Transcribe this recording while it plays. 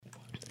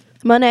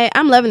Monet,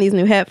 I'm loving these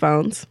new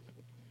headphones.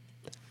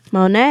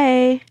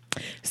 Monet.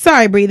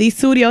 Sorry, Bree. These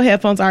studio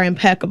headphones are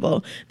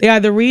impeccable. They are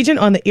the Region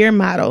on the ear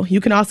model. You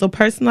can also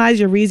personalize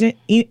your Region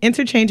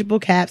interchangeable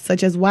caps,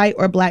 such as white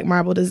or black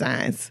marble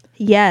designs.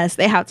 Yes,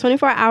 they have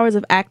 24 hours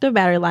of active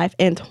battery life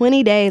and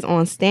 20 days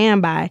on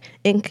standby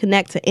and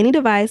connect to any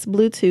device,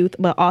 Bluetooth,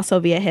 but also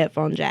via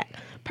headphone jack.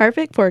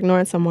 Perfect for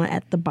ignoring someone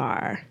at the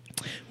bar.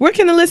 Where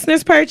can the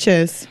listeners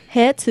purchase?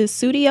 Head to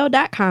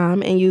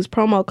Sudio.com and use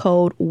promo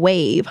code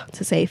WAVE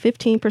to save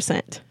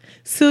 15%.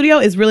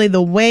 Sudio is really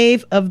the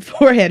wave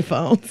for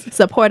headphones.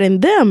 Supporting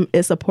them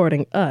is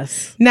supporting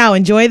us. Now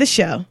enjoy the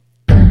show.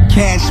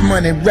 Cash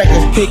Money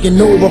Records taking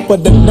over for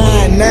the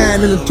 99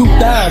 and the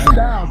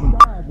 2000.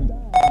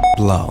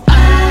 Blow.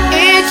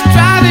 It's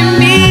driving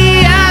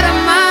me out of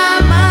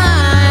my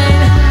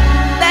mind.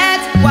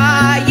 That's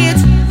why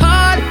it's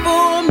hard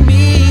for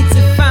me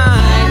to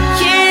find.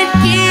 Can't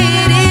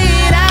get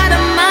it out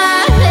of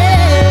my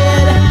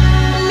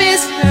head.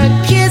 Miss her,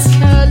 kiss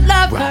her,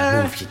 love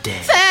her.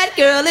 That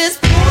girl is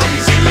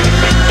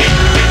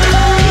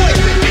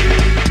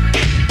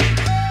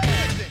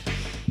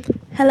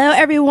Hello,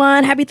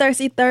 everyone. Happy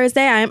Thirsty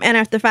Thursday. I am Anna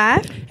After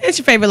 5. It's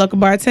your favorite local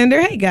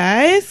bartender. Hey,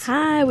 guys.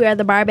 Hi, we are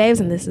the Bar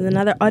Babes, and this is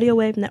another Audio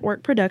Wave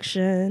Network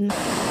production.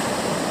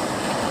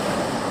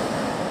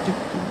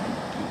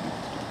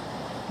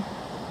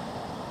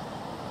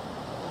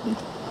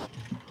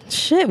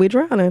 Shit, we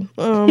drowning.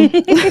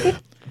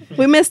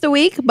 We missed a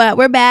week, but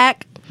we're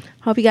back.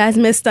 Hope you guys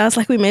missed us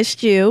like we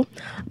missed you.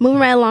 Moving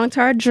right along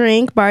to our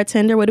drink.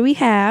 Bartender, what do we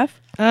have?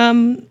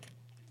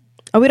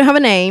 Oh, we don't have a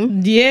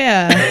name.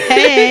 Yeah.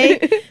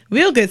 Hey.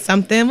 We'll get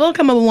something. We'll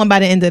come up with one by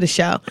the end of the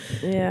show.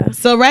 Yeah.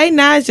 So right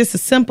now it's just a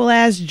simple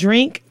ass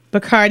drink,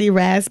 Bacardi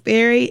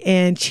raspberry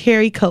and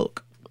cherry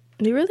Coke.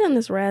 You really on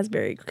this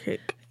raspberry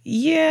kick?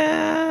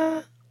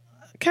 Yeah.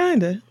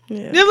 Kinda.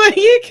 Yeah. You're like,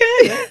 yeah,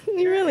 kinda.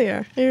 You really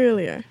are. You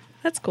really are.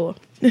 That's cool.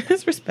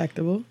 It's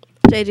respectable.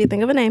 JG,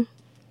 think of a name.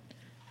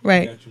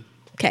 Right.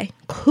 Okay,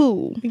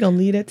 cool. We're gonna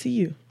leave that to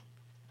you.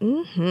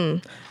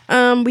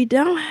 We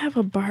don't have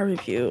a bar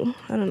review.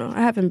 I don't know.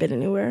 I haven't been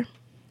anywhere.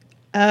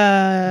 We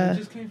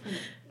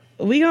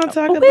gonna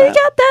talk We about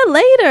got that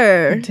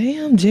later.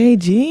 Damn,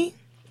 JG.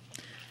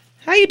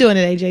 How you doing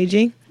today,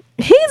 JG?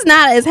 He's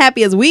not as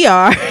happy as we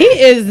are. He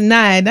is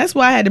not. That's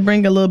why I had to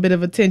bring a little bit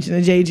of attention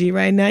to JG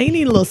right now. You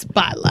need a little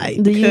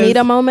spotlight. Do you need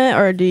a moment,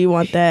 or do you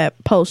want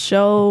that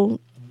post-show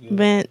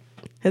vent?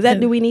 Is that?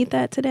 Do we need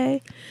that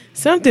today?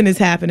 Something is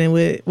happening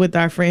with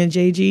our friend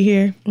JG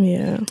here.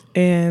 Yeah.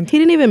 And He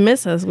didn't even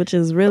miss us, which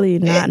is really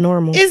not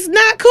normal. it's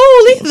not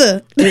cool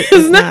either.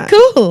 It's not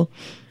cool.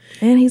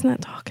 And he's not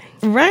talking.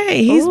 Right.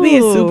 He's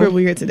being Ooh. super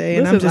weird today.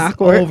 And This I'm is just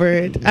awkward. over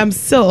it. I'm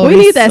so over We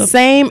need that so-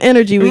 same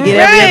energy we get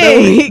every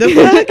other week.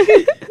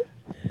 The fuck?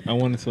 I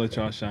wanted to let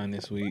y'all shine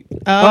this week.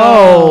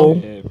 Oh.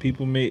 Yeah,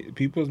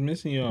 people's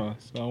missing y'all,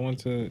 so I want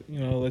to,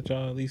 let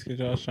y'all at least get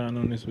y'all shine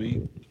on this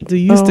week. Do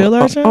you still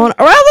are shine?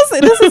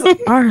 This is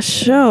our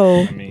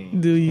show. I mean,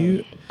 Do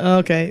you?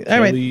 Okay. All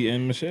right. Kelly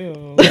and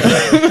Michelle.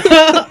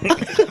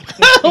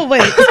 Oh,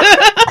 wait.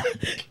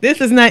 This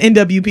is not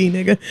NWP,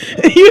 nigga.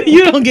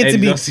 You don't get Hey, to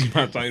did be. y'all see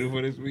my title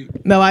for this week?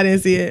 No, I didn't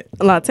see it.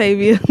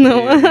 Latavia.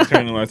 No. Yeah,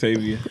 Colonel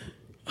Latavia.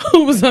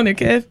 Who was on it,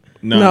 Kev?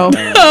 No.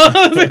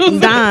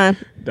 Don.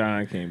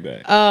 Don came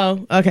back.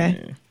 Oh,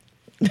 okay.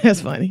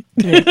 That's funny.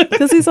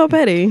 Because he's so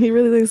petty. He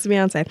really thinks it's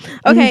Beyonce.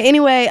 Okay,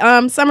 anyway,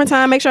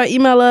 summertime, make sure to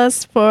email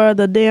us for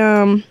the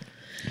damn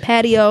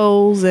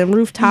patios and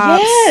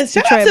rooftops. Yes,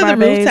 shout out to the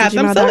rooftops.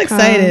 I'm so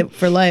excited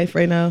for life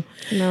right now.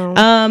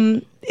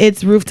 No.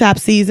 It's rooftop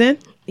season.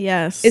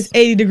 Yes. It's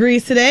 80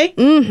 degrees today.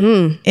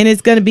 Mm-hmm. And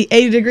it's going to be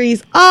 80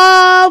 degrees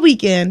all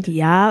weekend.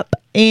 Yup.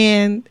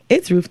 And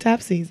it's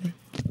rooftop season.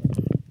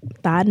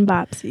 Thought and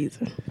bop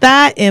season.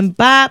 Thought and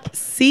bop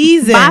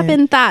season.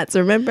 Bopping thoughts,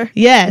 remember?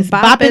 Yes,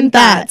 bopping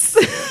thoughts.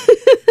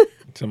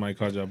 Somebody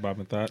called y'all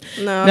Bopping Thought.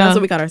 No, that's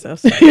what we called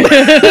ourselves. Did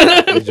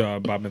y'all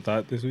Bopping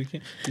Thought this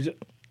weekend?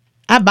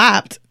 I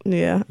bopped.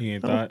 Yeah. You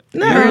ain't thought?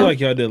 No. It looked like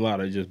y'all did a lot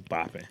of just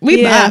bopping.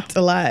 We Yeah. bopped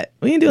a lot.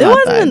 We didn't do a There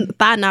lot of wasn't thought.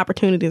 thought and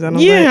opportunities, I don't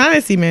Yeah, think. I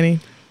didn't see many.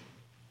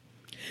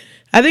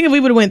 I think if we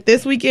would have went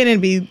this weekend,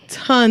 it'd be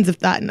tons of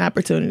thought and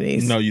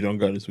opportunities. No, you don't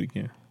go this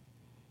weekend.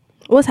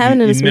 What's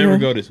happening You this never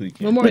weekend? go this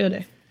weekend. Memorial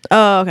Day.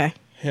 Oh, okay.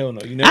 Hell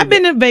no. You never I've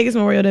been to Vegas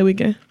Memorial Day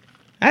weekend.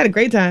 I had a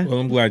great time. Well,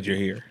 I'm glad you're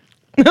here.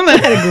 I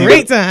had a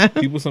great time.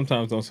 People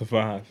sometimes don't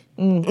survive.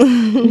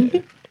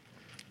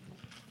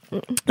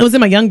 It was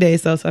in my young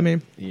days, though. So I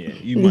mean, Yeah,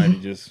 you might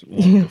have just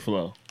wanted the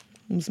flow.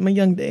 it was my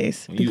young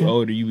days. When you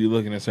older, you be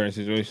looking at certain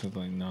situations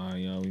like, nah,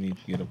 we need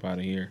to get up out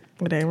of here.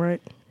 It ain't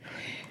right.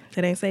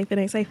 It ain't safe. It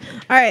ain't safe.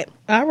 All right.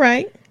 All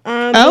right.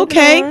 Moving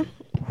Okay. on.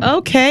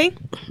 Okay.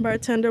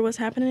 Bartender, what's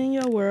happening in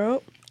your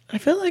world? I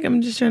feel like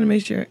I'm just trying to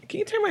make sure. Can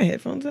you turn my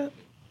headphones up?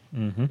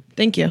 Mm-hmm.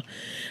 Thank you.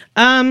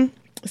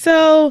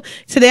 So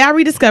today I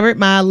rediscovered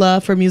my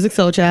love for Music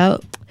Soul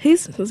Child. He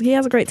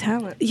has a great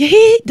talent. Yeah,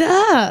 he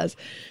does.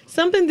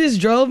 Something just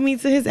drove me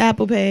to his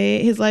Apple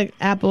page, his like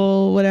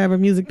Apple whatever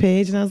music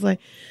page, and I was like,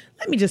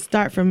 let me just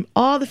start from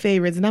all the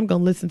favorites, and I'm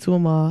gonna listen to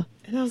them all.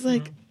 And I was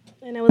like,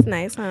 And it was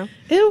nice, huh?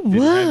 It Did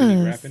it have any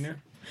was. rap in there?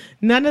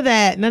 None of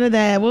that. None of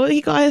that. What did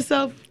he call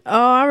himself?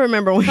 Oh, I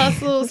remember when.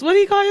 Hustles. What did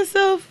he call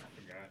himself?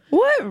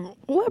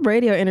 What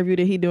radio interview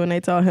did he do and they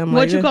told him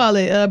What like, you call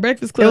it?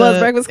 Breakfast It Club. was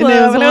Breakfast And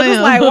Club, and I was on just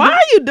him. like, "Why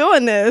are you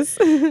doing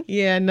this?"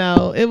 Yeah,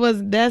 no, it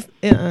was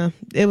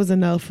it was a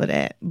no for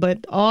that.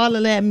 But all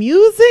of that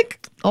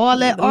music, all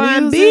that The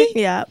R&B, music,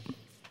 yeah.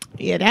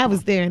 yeah, that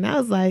was there, and I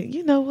was like,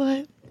 you know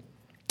what?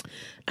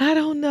 I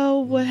don't know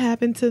what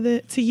happened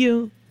to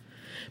you,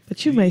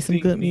 but you Do made some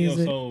think good Neo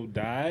music. Soul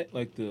died?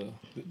 Like the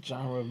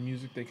genre of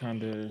music they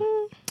kind of.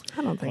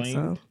 I don't think so.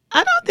 Plain?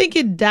 I don't think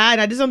it died.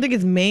 I just don't think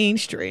it's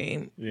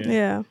mainstream.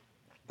 Yeah.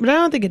 But I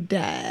don't think it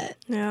died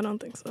Yeah, I don't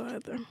think so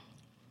either. Who's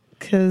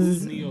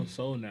because Neo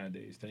Soul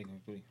nowadays?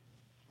 Technically,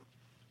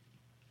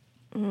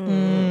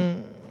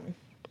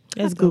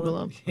 let's Google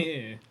them.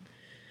 yeah.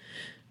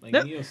 Like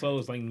No. Neo Soul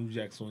is like New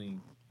Jack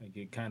Swing. Like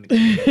it kind of.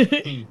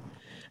 I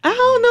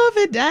don't know if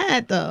it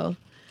died though.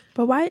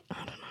 But why? I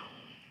don't know.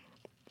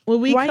 What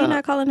we Why call, you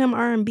not calling him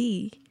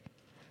R&B?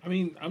 I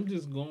mean, I'm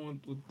just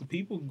going with the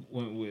people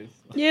went with.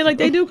 yeah, like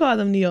they do call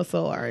them neo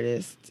soul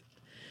artists.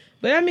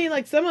 But I mean,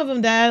 like some of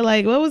them died.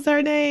 Like what was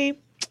her name?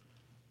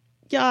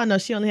 Y'all know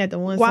she only had the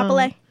one song.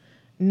 Guapole?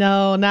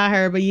 No, not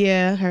her, but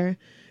yeah, her.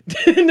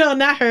 No,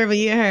 not her, but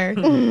yeah, her.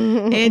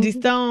 Angie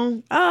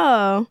Stone.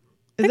 Oh,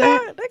 Is they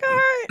that?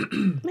 got her.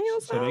 Neo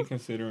So they Soul.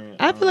 considering.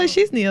 I feel like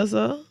she's neo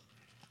soul,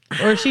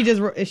 or is she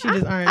just R&B?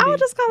 I would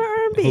just call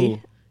her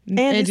R&B.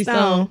 Angie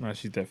Stone. No,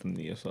 she's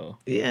definitely Neo Soul.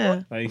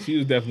 Yeah, Like she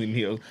was definitely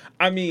Neo.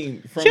 I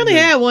mean, from she only the-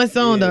 had one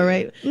song though, yeah.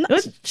 right? No,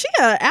 she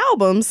got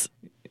albums.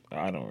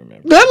 I don't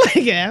remember. I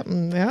like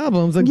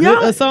albums, are good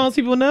Yeah. songs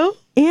people know.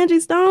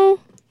 Angie Stone,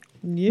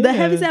 Yeah, the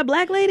heavyset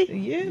black lady.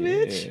 Yeah,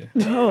 bitch.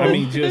 Yeah. Oh. I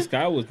mean, Jill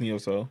Scott was Neo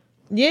Soul.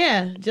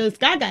 Yeah, Jill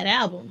Scott got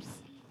albums.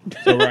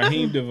 So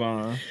Raheem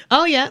Devon.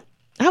 Oh yeah,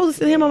 I was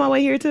listening to him on my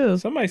way here too.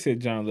 Somebody said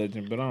John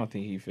Legend, but I don't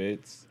think he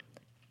fits.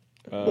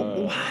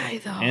 Why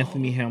though?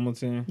 Anthony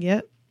Hamilton,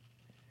 Yep.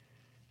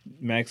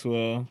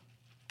 Maxwell,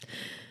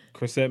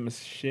 Chrisette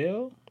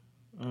Michelle.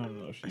 I don't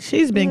know. If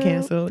She's been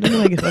canceled. Didn't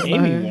like it fuck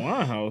about Amy her.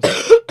 Winehouse.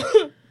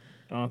 I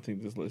don't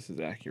think this list is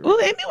accurate. Well,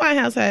 Amy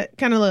Winehouse had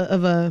kind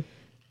of a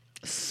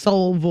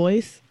soul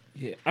voice.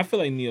 Yeah, I feel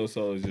like neo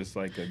soul is just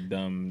like a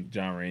dumb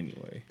genre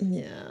anyway.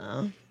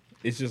 Yeah.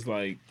 It's just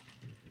like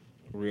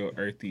real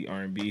earthy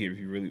R&B if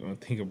you really want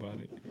to think about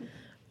it.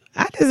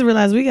 I just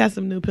realized we got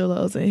some new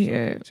pillows in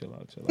here. Chill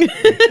out, chill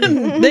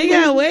out. They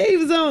got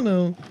waves on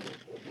them.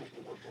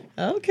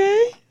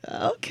 Okay.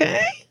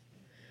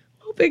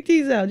 Who picked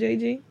these out,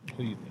 JG?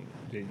 Who do you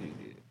think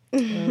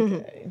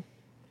JJ did?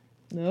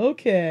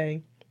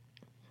 Okay.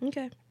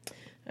 Okay.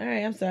 All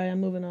right, I'm sorry. I'm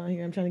moving on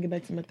here. I'm trying to get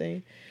back to my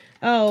thing.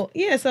 Oh,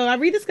 yeah, so I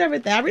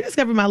rediscovered that. I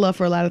rediscovered my love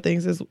for a lot of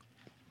things this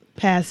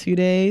past few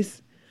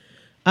days.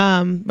 But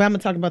I'm going to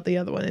talk about the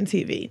other one in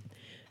TV.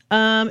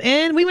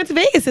 And we went to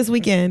Vegas this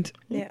weekend.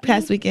 Yeah.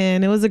 Past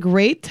weekend. It was a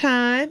great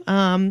time.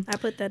 I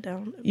put that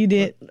down. You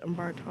did?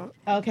 Bar talk.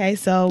 Okay,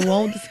 so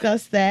won't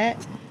discuss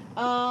that.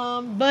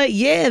 But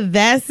yeah,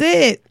 that's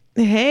it.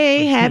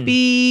 Hey,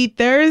 happy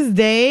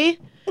Thursday.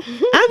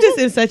 I'm just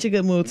in such a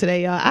good mood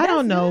today, y'all. I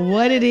don't know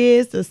what it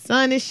is. The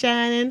sun is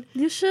shining.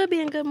 You should be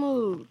in good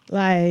mood.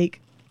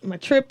 Like, my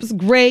trip was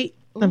great.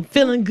 I'm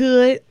feeling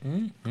good.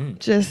 Mm-hmm.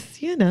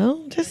 Just, just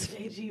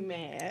JG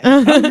mad.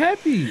 I'm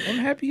happy. I'm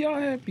happy y'all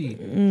happy.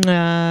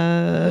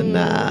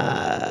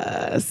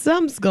 nah.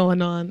 Something's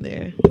going on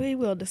there. We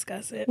will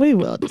discuss it. We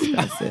will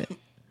discuss it.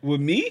 With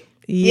me?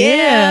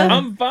 Yeah.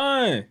 I'm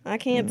fine. I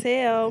can't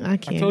tell. I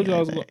can't. I told you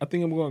get that. I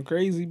think I'm going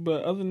crazy,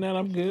 but other than that,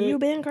 I'm good. You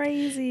been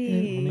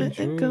crazy. Mm-hmm. Let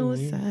it go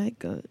inside.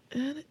 Go.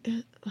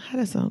 How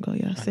that song go?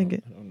 Y'all sing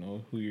it. I don't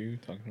know who you're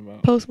talking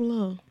about. Post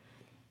Malone.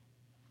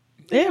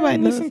 Everybody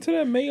knows. listen to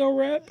that Mayo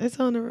rap. It's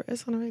on the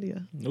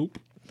radio. Nope.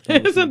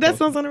 So that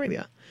song's on the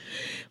radio.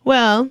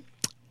 Well,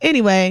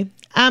 anyway,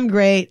 I'm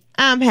great.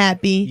 I'm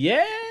happy.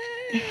 Yeah.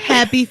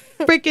 Happy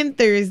freaking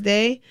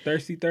Thursday.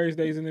 Thirsty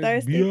Thursdays in this.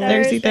 Thirsty bitch.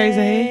 Thursday.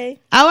 Thursday.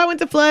 Oh, I went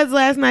to Floods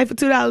last night for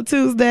 $2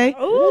 Tuesday.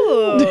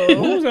 Ooh.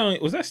 Who was on?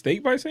 Was that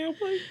steak by Sam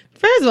Plate?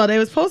 First of all, they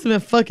was supposed to be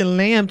fucking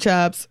lamb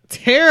chops.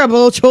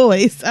 Terrible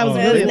choice. I was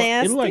That really. was It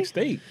nasty. looked like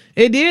steak.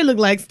 It did look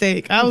like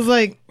steak. I was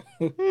like,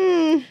 they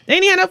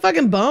ain't had no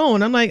fucking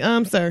bone. I'm like,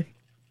 sir.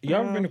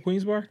 Y'all ever been to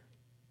Queen's Bar?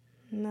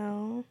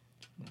 No.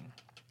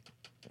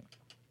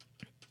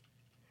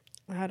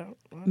 I don't.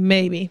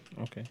 Maybe.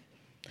 Okay.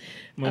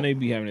 Monet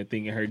be having a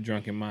thing in her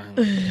drunken mind.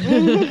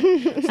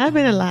 I've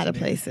been a lot of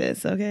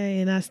places, okay,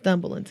 and I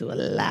stumble into a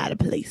lot of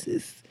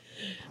places.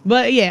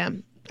 But yeah,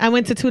 I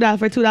went to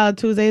 $2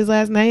 Tuesdays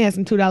last night. Had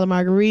some $2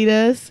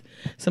 margaritas,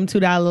 some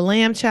 $2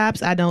 lamb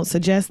chops. I don't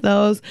suggest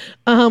those.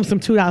 Some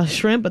 $2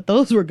 shrimp, but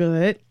those were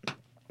good.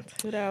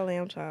 $2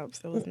 lamb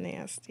chops. It was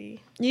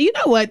nasty. You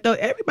know what though?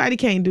 Everybody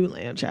can't do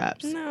lamb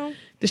chops. No.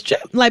 The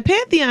strip, like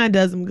Pantheon,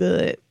 does them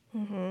good.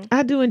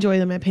 I do enjoy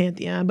them at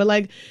Pantheon, but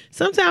like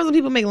sometimes when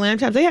people make lamb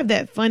chops, they have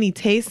that funny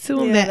taste to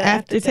them, Yeah, that the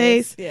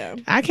aftertaste. Yeah.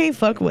 I can't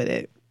fuck with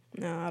it.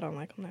 No, I don't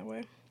like them that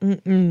way. I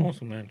want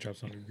some lamb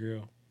chops on the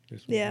grill.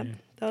 This Yeah. weekend.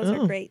 Those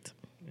Oh. are great.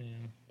 Yeah.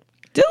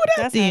 Do it up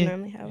That's how I then.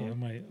 normally have Yeah, I them.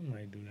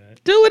 might do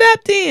that. Do it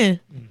up then.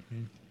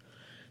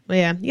 But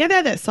yeah, you gotta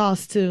have that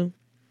sauce too.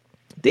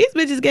 These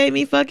bitches gave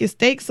me fucking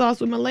steak sauce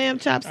with my lamb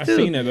chops I too.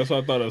 seen that. That's why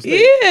I thought it was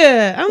steak.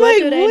 Yeah, I'm What like,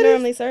 do they what is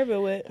normally serve it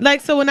with?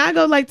 like? So when I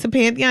go like to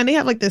Pantheon, they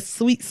have like this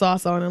sweet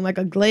sauce on them, like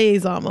a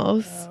glaze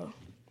almost. Oh.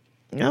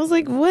 I was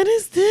like, what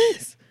is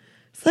this?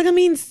 It's like I'm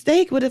eating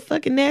steak with a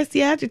fucking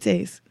nasty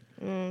aftertaste.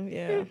 Yeah.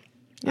 Yeah,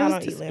 I it's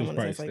don't eat just- lamb when it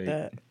it's tastes like probably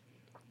that.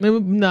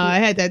 No, I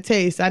had that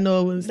taste. I know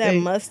it was That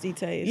steak. musty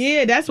taste.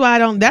 Yeah, that's why I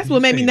don't. That's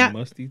what made me Say not.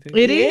 musty taste?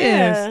 It is.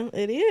 Yeah,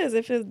 it is.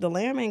 If the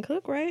lamb ain't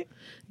cooked right.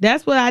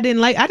 That's what I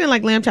didn't like. I didn't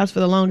like lamb chops for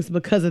the longest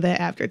because of that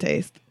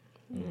aftertaste.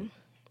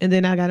 And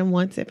then I got them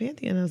once at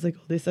Pantheon. I was like,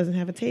 oh, this doesn't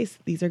have a taste.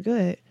 These are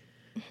good.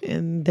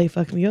 And they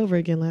fucked me over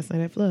again last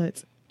night at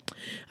Floods.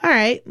 All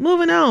right,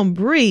 moving on.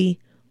 Bree,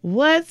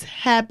 what's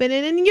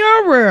happening in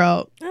your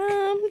world?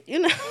 You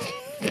know,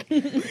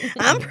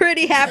 I'm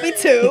pretty happy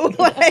too.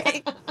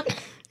 Like,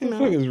 What the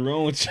fuck is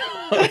wrong with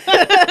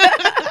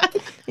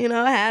y'all? you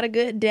know, I had a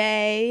good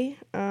day.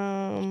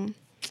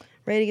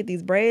 Ready to get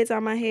these braids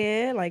on my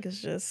head. Like,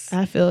 it's just,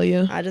 I feel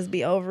you. I just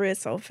be over it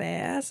so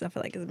fast. I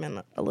feel like it's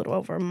been a little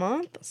over a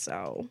month.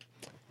 So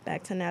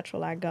back to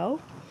natural I go.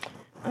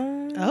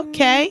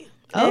 Okay.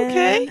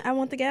 Okay. And I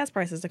want the gas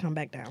prices to come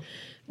back down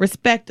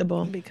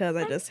Respectable. because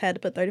I just had to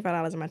put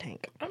 $35 in my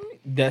tank.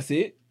 That's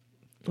it.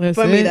 That's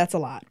For me, it. that's a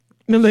lot.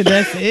 I'm like,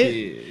 that's Yeah, it.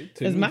 it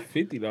took Is me my-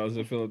 $50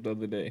 to fill up the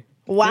other day.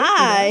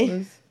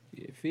 Why?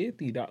 Yeah,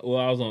 $50. Well,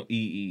 I was on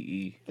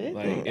EEE.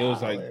 Like it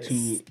was like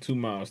two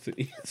miles to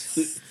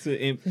to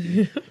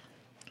empty.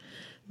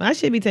 I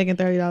should be taking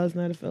 $30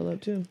 now to fill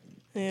up too.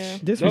 Yeah. Those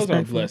are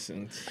Disrespectful.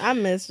 blessings. I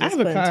miss I just have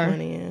a putting car.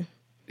 20 in.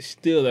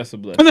 Still, that's a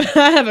blessing.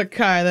 I have a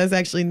car. That's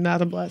actually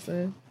not a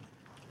blessing.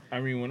 I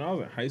mean, when I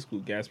was in high school,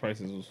 gas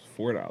prices was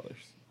 $4.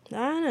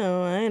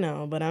 I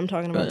know, but I'm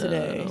talking about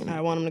today. I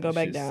want them to go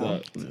back Shit down.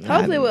 sucked.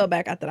 Hopefully, we'll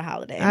back after the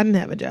holiday. I didn't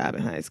have a job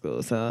in high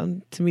school,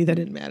 so to me that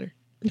didn't matter.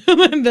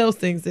 Those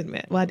things didn't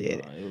matter. Well, I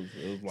did.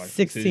 It was like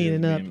 16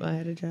 and up, decisions I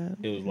had a job.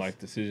 It was like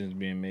decisions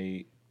being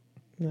made.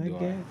 I Do I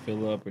guess.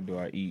 fill up or do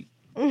I eat?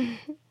 Like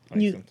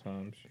You-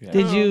 sometimes. Yeah.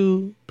 Did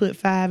you put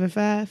 5 and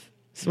 5?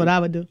 That's what I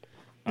would do.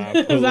 I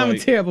put, Because I'm a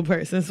like, terrible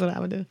person. That's what I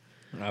would do.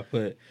 I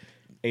put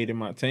 8 in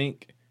my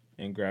tank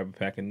and grab a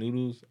pack of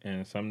noodles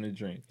and something to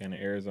drink and an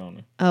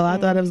Arizona. Oh, I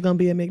thought it was going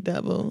to be a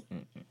McDouble.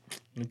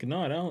 Like,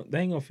 no, they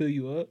ain't gonna fill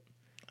you up.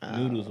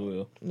 Noodles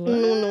will.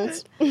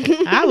 Noodles.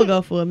 I would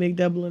go for a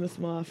McDouble and a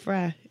small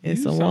fry and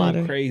You some sound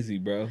water. crazy,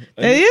 bro.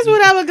 That is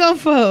what I would go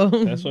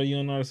for. That's why you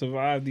don't know how to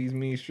survive these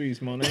mean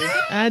streets, Monet.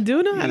 I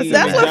do know how to Yeah.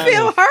 That's survive. what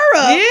filled her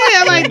up.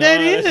 Yeah, like that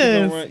shit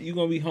is. You're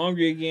gonna be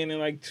hungry again in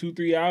like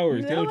 2-3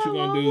 hours. Then what you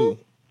gonna do?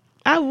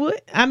 I would.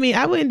 I mean,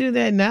 I wouldn't do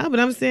that now, but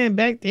I'm saying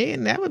back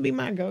then that would be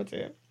my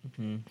go-to.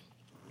 Mm-hmm.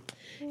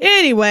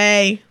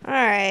 Anyway, All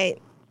right.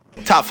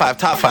 Top 5,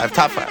 top 5,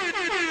 top 5.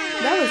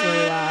 That was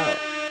really loud.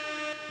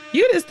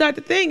 you just start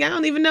the thing. I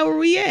don't even know where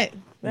we at.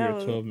 That You're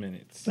was, 12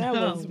 minutes. that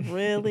was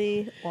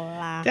really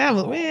loud. That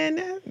was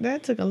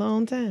that took a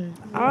long time.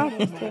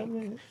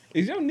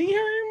 Is your knee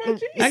hurting, my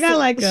G? I got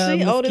like a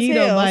She old as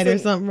mosquito hell, bite or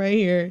so- something right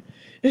here.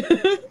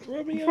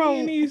 Rubbing your knee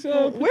in these,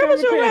 Where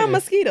was you around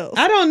mosquitoes?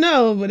 I don't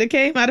know, but it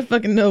came out of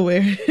fucking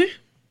nowhere.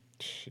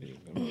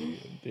 Shit, that might be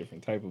a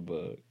different type of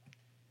bug.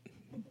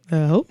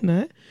 I hope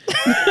not.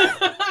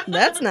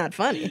 That's not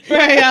funny.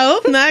 Right, I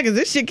hope not, because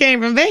this shit came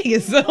from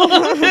Vegas, so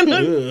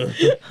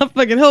I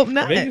fucking hope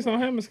not. Vegas don't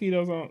have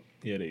mosquitoes on.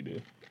 Yeah, they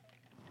do.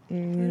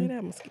 Where did I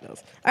have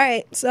mosquitoes? All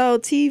right. So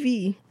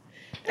TV.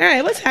 All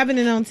right, what's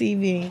happening on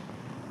TV?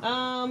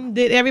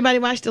 Did everybody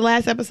watch the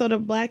last episode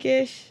of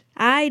Blackish?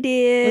 I Was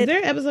did. there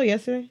an episode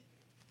yesterday?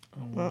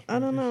 I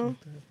don't know.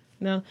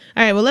 No. All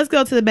right, well, let's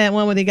go to the bad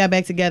one where they got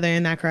back together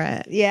and I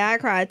cried. Yeah, I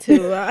cried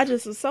too. I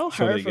just was so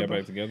So hurt. they got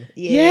back together.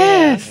 Yeah.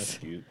 Yes. That's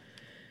cute.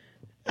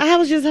 I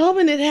was just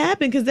hoping it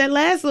happened because that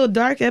last little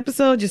dark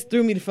episode just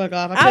threw me the fuck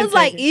off. I couldn't was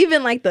like, take it.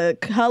 even like the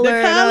color. The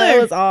and all, color.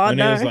 it was all When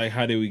it dark. was like,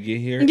 how did we get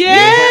here? Yes. Yeah,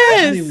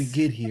 it was like, how did we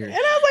get here? and I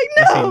was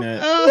like, I no. seen that.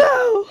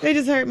 Oh, they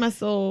just hurt my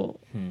soul.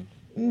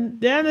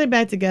 Now they're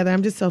back together.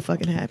 I'm just so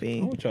fucking I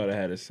happy. want y'all to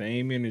have the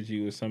same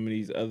energy with some of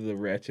these other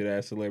ratchet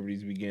ass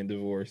celebrities we getting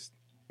divorced.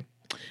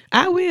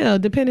 I will,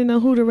 depending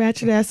on who the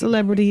ratchet ass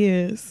celebrity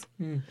is.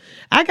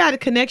 I got a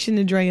connection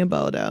to Dre and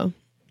Bo though.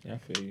 Yeah, I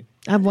feel you.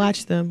 I've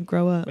watched them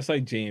grow up. That's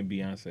like Jay and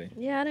Beyonce.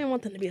 Yeah, I didn't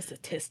want them to be a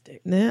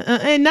statistic.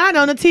 And not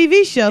on a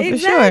TV show for sure.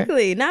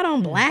 Exactly. Not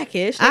on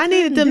Blackish. They I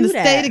needed them couldn't to do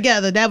stay that.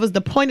 together. That was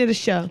the point of the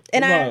show.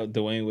 And What I about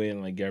Dwayne Wade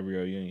and like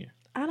Gabrielle Union?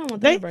 don't want them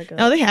They to break up.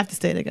 they have to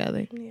stay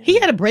together. He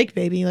had a break,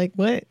 baby. Like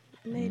what?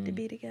 Made to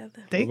be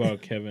together. They, What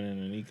about Kevin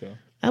and Anika?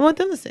 I want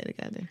them to stay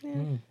together.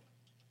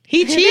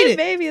 He Their cheated.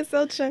 baby is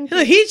so chunky.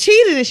 Look, he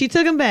cheated and she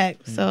took him back.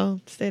 So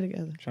stay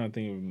together. trying to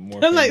think of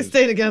more. I'm like, famous-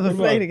 stay together. What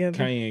about Stay together.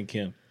 Kanye and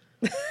Kim.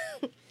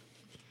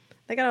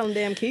 They got all them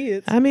damn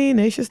kids. I mean,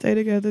 they should stay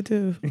together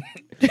too.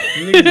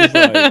 Niggas is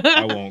like,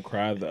 I won't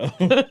cry though.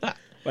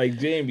 Like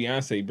Jay and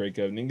Beyonce break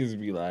up, niggas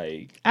be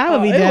like, I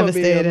would be it would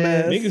be a devastated.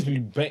 mess. niggas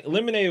be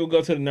Lemonade will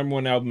go to the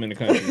 #1 album in the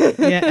country,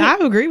 Yeah,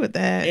 I agree with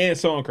that. and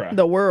Songcry.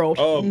 The world.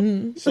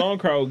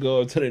 Songcry will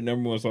go up to the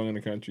 #1 song in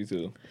the country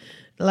too.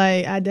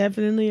 Like, I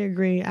definitely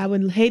agree. I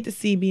would hate to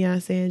see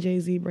Beyonce and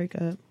Jay-Z break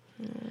up.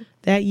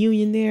 That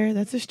union there,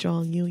 that's a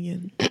strong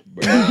union.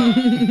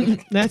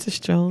 That's a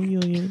strong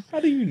union. How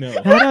do you know? I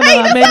don't know.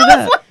 I made it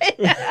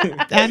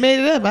up. I made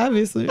it up,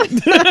 obviously.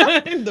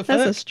 The That's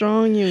a fuck?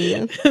 strong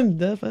union.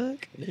 The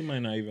fuck? They might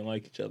not even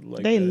like each other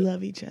like They that.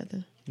 love each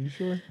other. You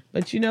sure?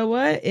 But you know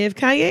what? If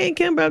Kanye and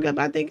Kim broke up,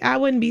 I think I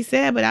wouldn't be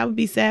sad, but I would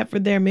be sad for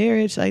their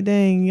marriage. Like,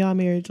 dang, y'all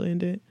marriage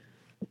ended.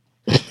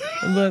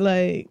 But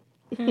like,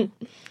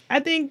 I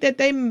think that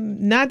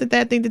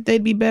I think that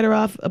they'd be better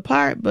off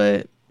apart,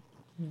 but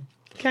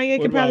Kanye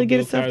What could probably about get Bill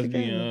himself Cosby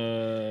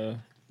together.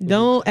 and,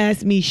 Don't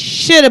ask me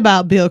shit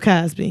about Bill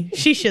Cosby.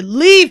 She should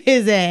leave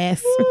his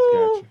ass.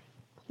 gotcha.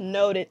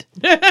 Noted.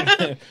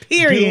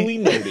 Period. Duly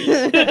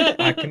noted.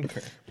 I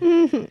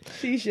concur.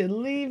 She should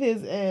leave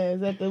his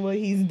ass after what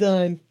he's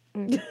done.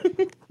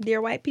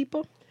 Dear white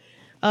people.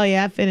 Oh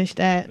yeah, I finished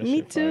that. That Me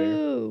shit fire.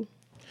 too.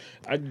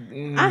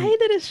 I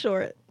hated it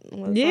short. It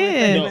was only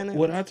Yeah. 30 No, minutes.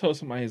 what I told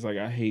somebody is like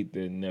I hate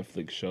that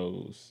Netflix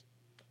shows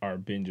are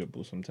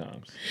bingeable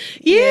sometimes.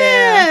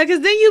 Yeah,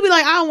 because then you be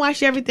like, I don't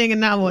watch everything and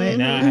not what.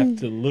 Now I have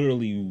to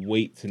literally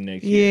wait to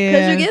next year. Yeah.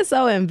 Because you get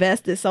so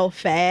invested so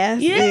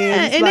fast. Yeah,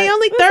 it's and like, they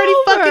only it's 30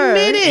 fucking over.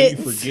 minutes.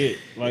 And you forget.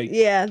 Like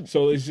Yeah.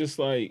 So it's just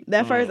like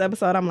That first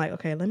episode, I'm like,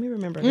 okay, let me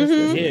remember this.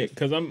 Mm-hmm. this, Yeah,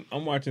 because I'm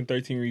watching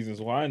 13 Reasons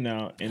Why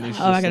now, and it's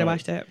just Oh, I gotta like,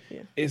 watch that.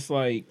 It's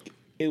like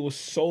it was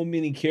so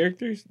many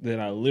characters that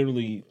I'm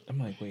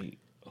like, wait,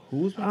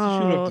 who's about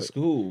to shoot up the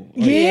school?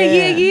 Like, Yeah.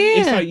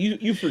 It's like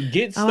you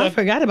forget stuff. Oh, I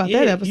forgot about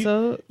that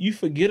episode. You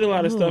forget a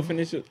lot of stuff, and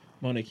it's just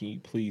Mona, can you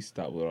please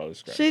stop with all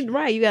this crap? She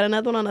right. You got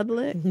another one on the other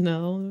leg.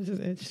 No, it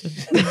was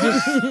just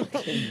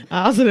itching.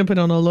 I also didn't put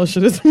on no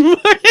lotion this morning,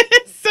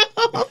 so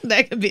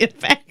that could be a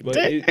factor. But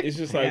it's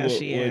just like Yeah, with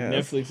she is.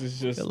 Netflix, it's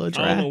just A I little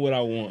don't dry. know what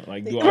I want.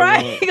 Like, do I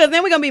Right, want? because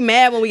then we're gonna be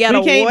mad when we gotta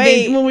we can't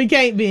wait. binge when we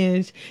can't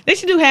binge. They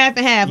should do half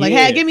and half. Like,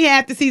 Yeah. give me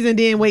half the season,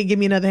 then wait, give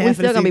me another half. We're of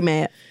the still gonna be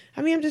season. mad.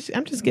 I mean, I'm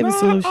just giving No,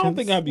 solutions. I don't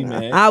think I'd be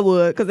mad. I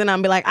would, because then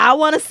I'll be like, I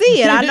want to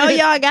see it. I know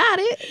y'all got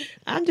it.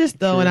 I'm just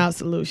throwing out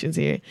solutions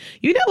here.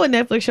 You know what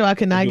Netflix show I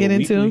could not Do get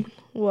it into? weekly.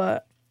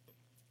 What?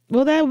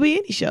 Well, that would be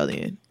any show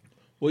then.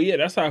 Well, yeah,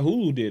 that's how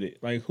Hulu did it.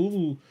 Like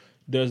Hulu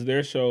does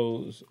their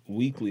shows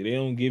weekly. They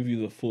don't give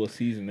you the full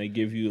season. They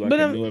give you like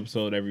But, a new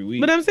episode every week.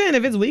 But I'm saying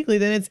if it's weekly,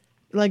 then it's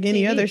like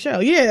any other show.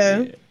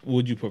 Yeah.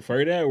 Would you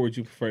prefer that, or would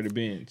you prefer to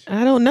binge?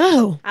 I don't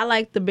know. I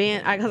like the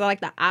band because I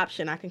like the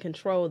option. I can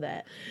control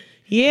that.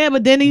 Yeah,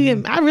 but then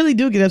even I really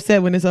do get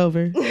upset when it's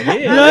over.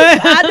 Yeah,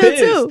 I do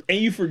too. And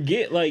you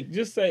forget, like,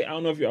 just say, I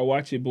don't know if y'all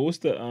watch it, but what's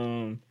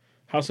the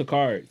House of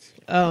Cards?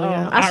 Oh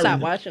yeah. I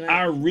stopped watching it.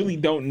 I really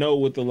don't know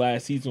what the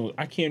last season was.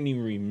 I can't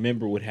even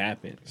remember what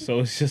happened. So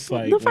it's just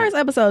like The first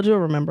episode, you'll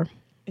remember.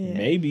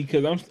 maybe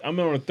because I'm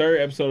on the third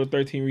episode of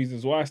 13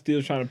 Reasons Why,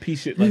 still trying to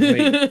piece it. Like,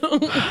 wait,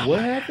 what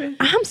happened?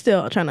 I'm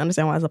still trying to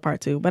understand why it's a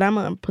part 2, but I'm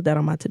gonna put that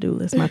on my to-do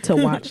list, my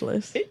to-watch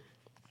list.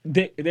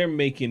 They're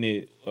making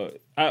it.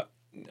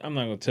 I'm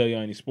not gonna tell you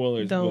any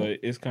spoilers, Don't. but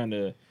it's kind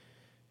of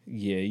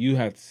you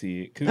have to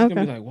see it because it's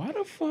gonna be like, why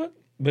the fuck?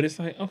 But it's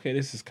like, okay,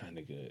 this is kind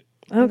of good.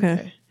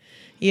 Okay.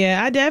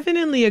 Yeah, I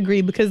definitely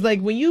agree because like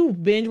when you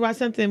binge watch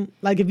something,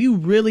 like if you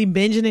really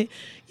binging it,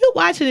 you're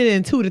watching it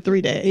in 2 to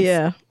 3 days.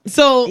 Yeah.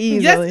 So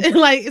Easily. that's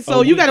like A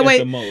so you week gotta at wait.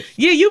 the most.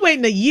 Yeah, you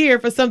waiting a year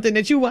for something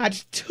that you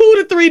watched 2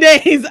 to 3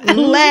 days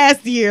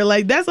last year.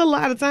 Like that's a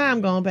lot of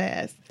time going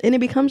past. And it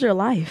becomes your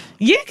life.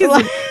 Yeah,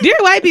 because dear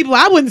white people,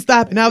 I wouldn't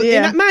stop. And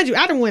Yeah. mind you,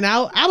 I done went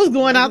out. I was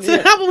going out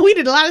to. We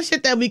did a lot of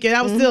shit that weekend.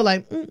 I was still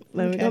like,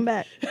 Let me come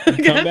back.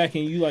 You come back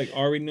and you like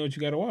already know what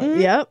you gotta watch.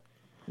 Yep.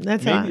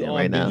 That's how I Maybe am all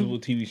right now. visual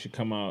TV should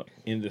come out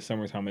in the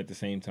summertime at the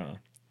same time.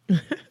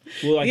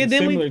 Well, like Yeah, a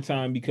then we- similar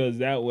time because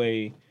that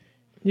way,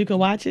 You can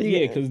watch it.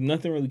 yeah, because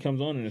nothing really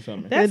comes on in the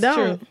summer. That's It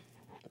don't. true.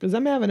 Because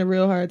I'm having a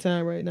real hard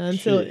time right now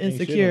until Shit, ain't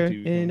shit on Insecure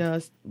TV,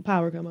 and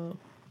Power come on.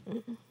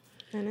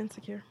 And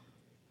Insecure.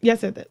 Yeah, I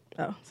said that.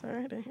 Oh, sorry,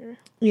 I didn't hear it.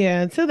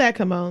 Yeah, until that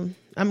come on,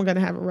 I'm gonna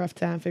have a rough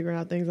time figuring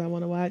out things I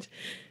want to watch.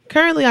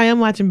 Currently, I am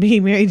watching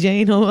Being Mary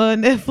Jane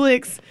on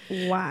Netflix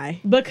Why?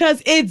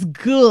 because it's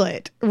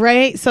good,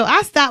 right? So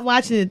I stopped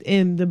watching it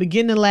in the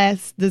beginning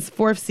of this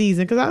 4th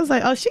season because I was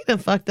like, oh, she done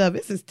fucked up.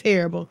 This is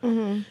terrible.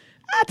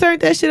 I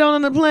turned that shit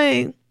on the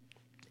plane.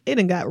 It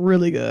done got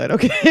really good.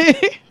 Okay.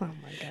 Oh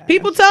my god.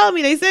 People told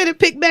me, they said it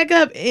picked back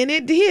up, and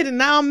it did, and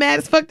now I'm mad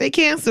as fuck they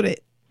canceled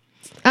it.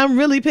 I'm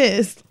really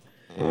pissed.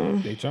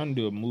 They trying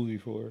to do a movie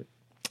for it.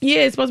 Yeah,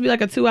 it's supposed to be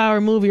like a 2-hour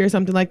movie or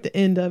something, like the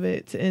end of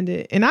it to end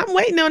it. And I'm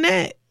waiting on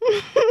that.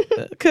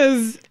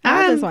 Because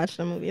I I just watched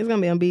the movie. It's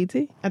gonna be on BET.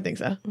 I think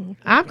so.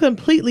 I'm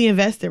completely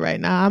invested right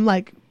now. I'm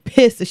like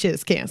pissed the shit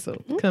is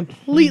canceled.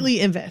 Completely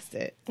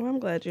invested. Well, I'm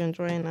glad you're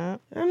enjoying that.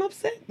 I'm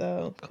upset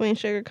though. Queen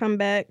Sugar come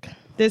back.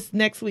 This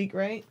next week,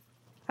 right?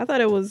 I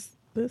thought it was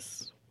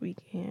this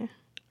weekend.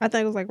 I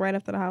think it was like right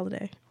after the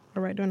holiday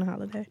or right during the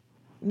holiday.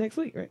 Next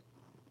week, right?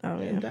 Oh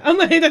yeah. I'm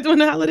like, that's when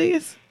the holiday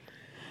is.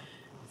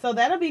 So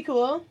that'll be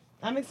cool.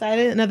 I'm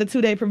excited. Another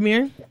 2-day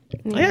premiere.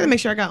 I have to make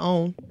sure I got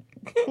on.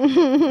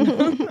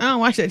 I don't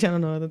watch that channel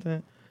no other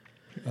time.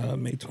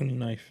 May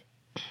 29th.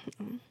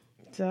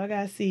 So I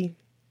gotta see.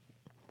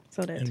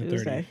 So that And the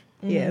Tuesday.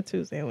 Yeah,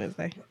 Tuesday and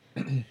Wednesday.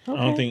 I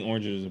don't think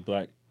Orange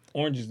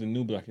is the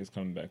New Black is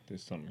coming back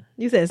this summer.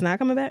 You said it's not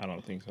coming back? I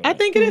don't think so. I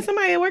think it is.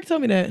 Somebody at work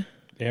told me that.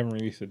 They haven't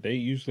released a date.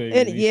 Usually,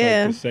 It- release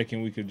yeah. like the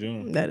second week of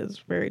June. That is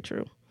very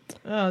true.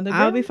 Oh, the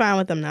I'll girl? be fine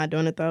with them not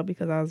doing it though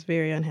because I was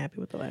very unhappy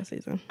with the last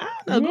season. I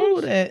don't know.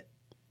 Google that.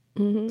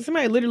 Mm-hmm.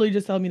 Somebody literally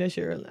just told me that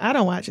shit earlier. I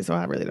don't watch it, so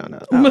I really don't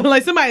know.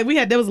 Like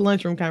there was a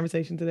lunchroom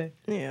conversation today.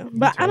 Yeah,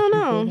 but I don't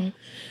know.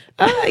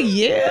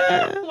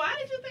 Yeah. Why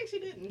did you think she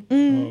didn't?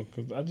 Oh,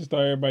 because I just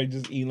thought everybody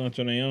just eat lunch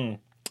on their own.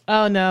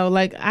 Oh no,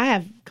 like I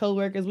have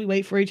coworkers. We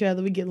wait for each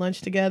other. We get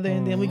lunch together,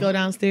 and then we go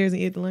downstairs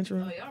and eat at the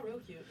lunchroom. Oh, y'all real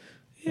cute.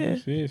 Yeah,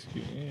 She is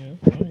cute. Yeah,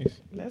 that's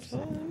nice. that's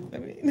fun. I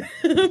mean,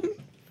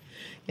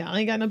 y'all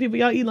ain't got no people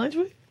y'all eat lunch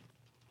with.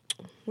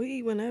 We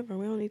eat whenever.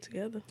 We don't eat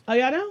together. Oh,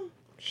 y'all don't?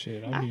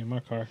 Shit, I'll be in my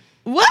car.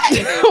 What?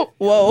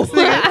 Whoa. This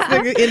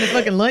nigga in the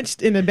fucking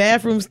lunch in the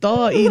bathroom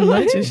stall eating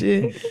lunch and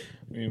shit.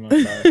 Me in my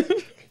car.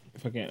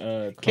 Fucking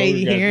Kroger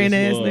Katie got Heron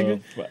this ass little,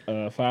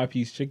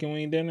 5-piece chicken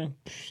wing dinner.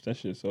 Psh, that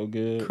shit's so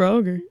good.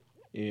 Kroger.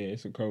 Yeah,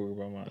 it's a Kroger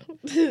by mine.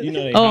 You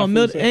know they Oh, hot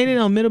food section? ain't it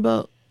on Middle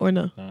Belt or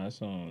no? Nah,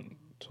 it's on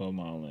 12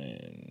 Mile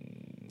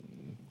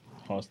and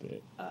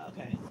Halstead. Oh,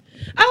 okay.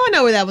 I don't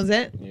know where that was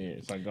at. Yeah,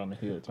 it's like on the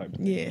hill type of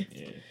thing. Yeah.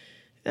 Yeah.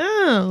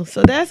 Oh,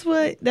 so that's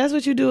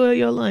what you do at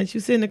your lunch. You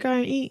sit in the car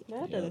and eat.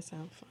 That doesn't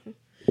sound fun.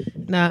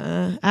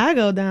 Nah, I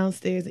go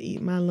downstairs and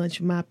eat my lunch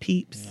with my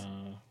peeps,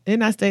 Nah.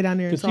 and I stay down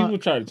there and Because talk. people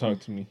try to talk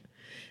to me.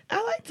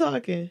 I like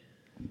talking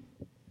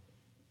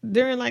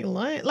during like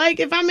lunch. Like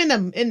if I'm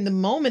in the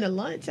moment of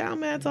lunch, I don't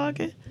mind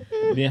talking.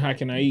 Then how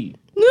can I eat?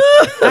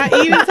 I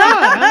eat and talk.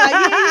 I'm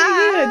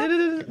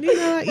like, yeah. You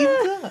know, I eat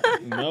and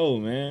talk. No,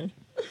 man.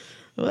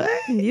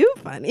 What? You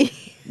funny.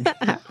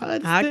 How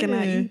How can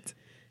I eat?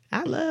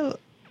 I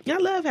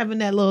love having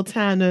that little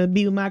time to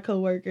be with my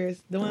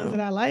coworkers, the ones that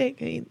I like,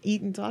 and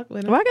eat and talk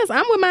with them. Well, I guess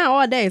I'm with mine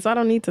all day, so I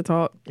don't need to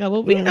talk. Oh,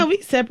 well,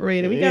 we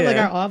separated. We got like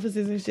Yeah. our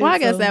offices and shit. Well, I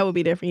guess so- that would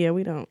be different. Yeah,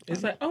 we don't.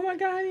 It's like, oh my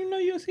God, I didn't know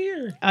you was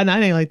here. Oh, no, I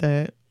ain't like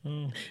that.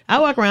 Oh. I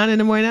walk around in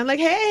the morning. I'm like,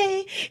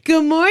 hey,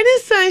 good morning,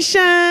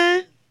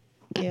 sunshine.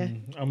 Yeah,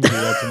 I'm going to do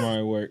that tomorrow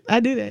at work.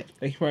 I do that.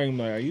 They probably gonna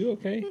be like, are you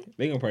okay?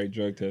 They going to probably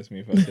drug test me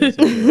if I say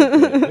something like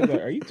that. They're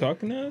like, are you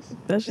talking to us?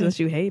 That's just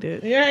you hate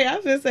it. Yeah, right. I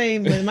was just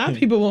saying, but my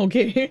people won't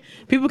care.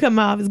 People come to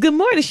my office, good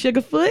morning,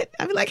 Sugarfoot.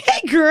 I be like,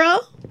 hey,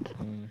 girl.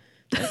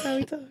 That's how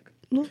we talk.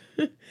 All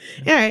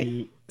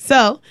right.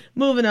 So,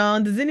 moving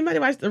on. Does anybody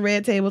watch the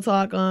Red Table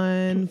Talk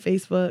on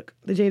Facebook,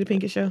 the Jada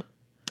Pinkett Show?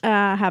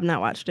 I have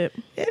not watched it.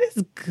 It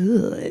is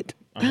good.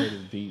 I heard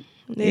it's deep.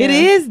 It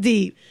is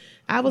deep.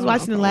 I was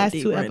watching the going last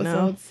deep 2 right now.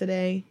 episodes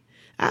today.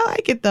 I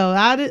like it though.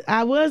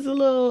 I was a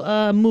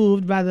little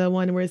moved by the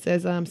one where it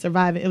says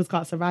surviving. It was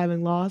called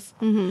Surviving Loss.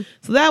 Mm-hmm.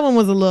 So that one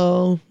was a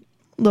little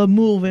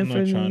moving I'm for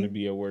not trying me. to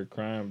be at work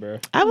crying, bro.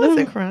 I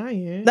wasn't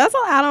crying. That's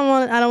all. I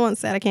don't want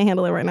sad. I can't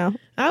handle it right now.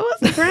 I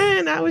wasn't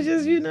crying. I was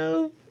just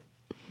Emotional.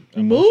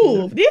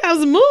 moved. Yeah, I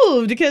was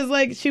moved because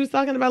like she was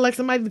talking about like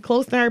somebody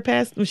close to her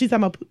passed when she's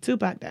talking about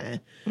Tupac dying,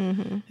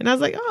 and I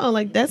was like, oh,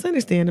 like that's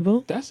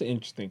understandable. That's an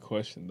interesting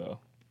question, though.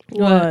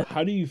 What?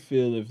 How do you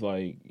feel if,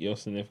 like, your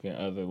significant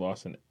other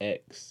lost an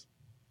ex?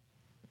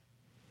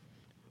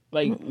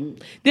 Like,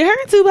 Did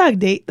her and Tupac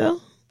date though?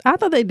 I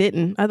thought they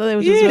didn't. I thought they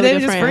were just Yeah, really they were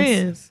good just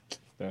friends.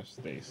 that's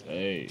what they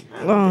say.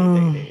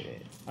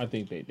 I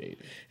think they dated.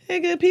 Hey,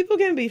 good people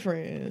can be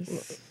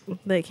friends.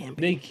 They can't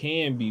be. They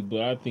can be,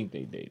 but I think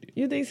they dated.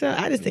 You think so?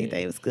 I just think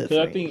they was good Because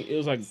friends. I think it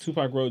was like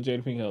Tupac wrote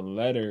Jada Pinkett a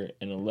letter,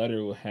 and the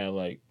letter had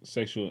like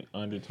sexual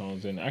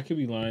undertones in it. I could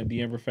be lying.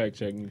 D'Amber fact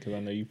check me because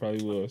I know you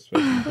probably will,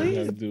 especially because it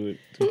has to do with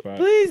Tupac.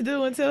 Please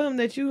do and tell him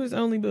that you was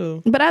only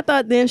boo. But I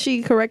thought then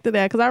she corrected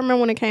that because I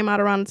remember when it came out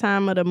around the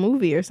time of the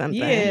movie or something.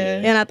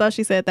 Yeah. And I thought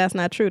she said that's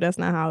not true. That's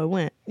not how it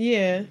went.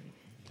 Yeah.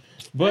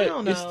 But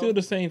don't it's know. still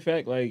the same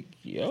fact. Like,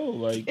 yo,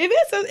 like If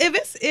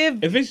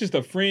if it's just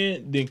a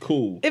friend, then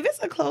cool.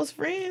 it's a close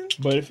friend,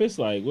 But if it's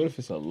like, what if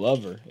it's a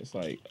lover? It's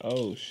like,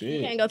 oh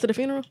shit. Can't go to the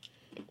funeral.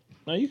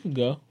 No, you can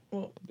go.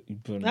 Well, You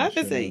put I in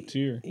could say a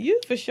tear. you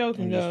for sure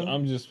can go.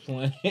 I'm just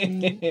playing.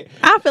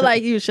 I feel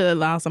like you should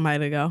allow somebody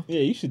to go.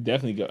 Yeah, you should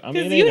definitely go. I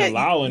mean, 'Cause it you ain't had-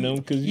 allowing them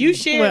because You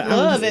shared Well,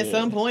 love yeah. at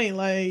some point,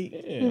 like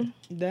Yeah.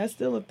 that's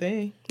still a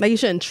thing. Like you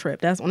shouldn't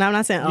trip. That's when I'm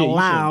not saying Yeah, you shouldn't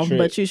allow, trip.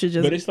 but you should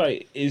just. But it's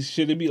like,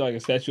 should it be like a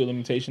statute of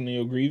limitation in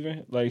your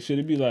grieving? Like, should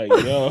it be like,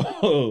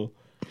 yo,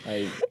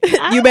 like,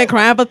 You've been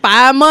crying for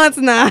 5 months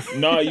now.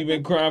 no, you've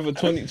been crying for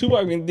 20.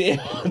 Tupac been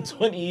dead for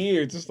 20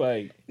 years. It's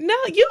like No,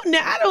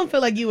 I don't feel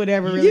like you would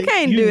ever really. You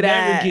can't you do never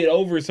that. get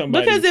over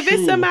somebody. Because if it's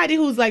true. somebody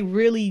who's like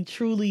really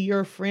truly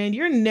your friend,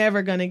 you're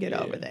never gonna get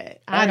over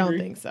that. I I don't agree.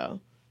 think so.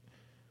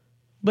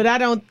 But I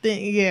don't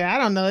think. Yeah, I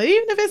don't know.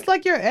 Even if it's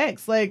like your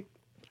ex, like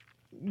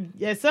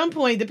at some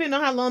point, depending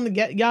on how long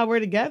y'all were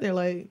together,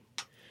 like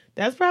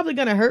that's probably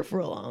gonna hurt for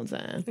a long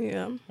time.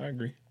 Yeah. I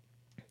agree.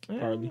 I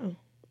don't Hardly. know.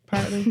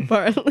 Partly.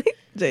 Partly.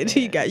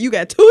 JT, you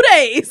got 2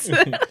 days.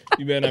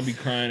 You better not be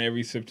crying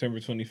every September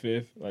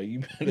 25th. Like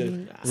you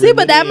better. See,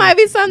 but that might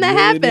be something that Reel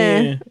it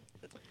happened. in.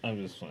 I'm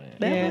just playing.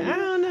 Yeah, I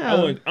don't I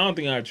know. don't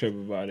think I'd trip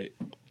about it.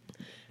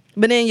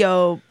 But then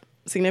your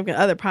significant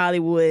other probably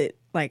would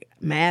like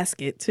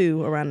mask it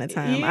too around that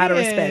time out of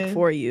respect Yeah.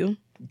 for you.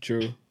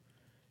 True.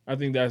 I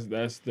think that's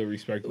the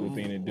respectable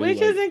thing to do. Which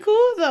like- isn't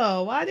cool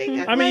though. Why they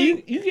got I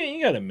mean,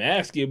 you gotta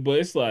mask it, but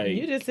it's like.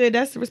 you just said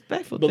that's the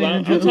respectful But thing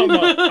like, to I'm do.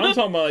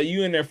 talking about like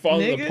you in there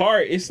falling Nigga.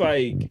 apart. It's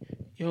like,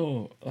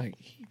 yo, like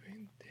he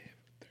been dead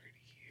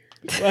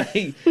for 30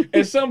 years. Like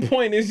at some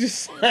point, it's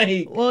just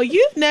like, Well,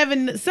 you've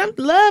never some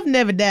love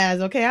never dies.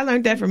 Okay, I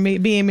learned that from me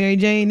being Mary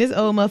Jane. This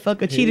old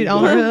motherfucker cheated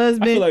on her I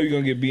husband. feel like we're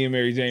gonna get being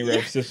Mary Jane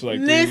raps just for like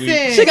 3 weeks.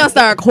 Listen, She gonna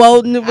start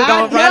quoting. We're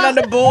gonna run on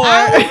the board.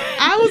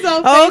 I was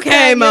on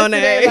Okay, FaceTime Monet.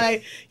 yesterday,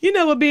 like, you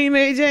know what being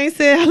Mary Jane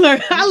said?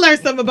 I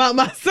learned something about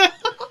myself.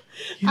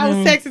 I was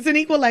texting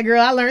Taniqua like,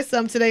 girl, I learned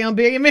something today on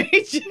being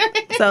Mary Jane.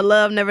 So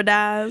love never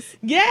dies.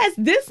 Yes,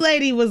 this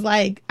lady was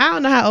like, I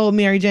don't know how old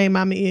Mary Jane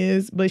mama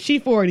is, but she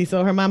 40,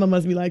 so her mama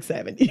must be like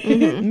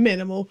 70.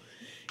 Minimal.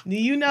 Do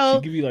you know?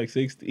 She could be like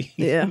 60.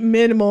 Yeah.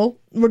 Minimal,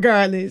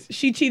 regardless.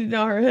 She cheated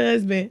on her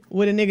husband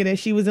with a nigga that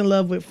she was in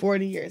love with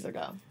 40 years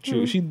ago.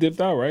 True. She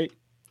dipped out, right?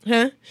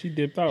 Huh? She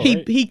dipped out, He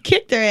right? he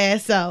kicked her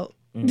ass out.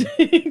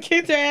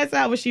 Kicked her ass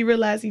out when she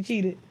realized he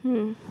cheated.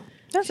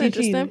 That's She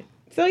interesting. cheated.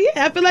 So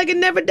yeah, I feel like it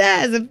never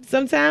dies.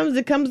 Sometimes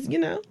it comes,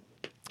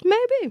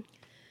 Maybe.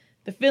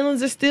 the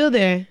feelings are still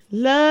there.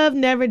 Love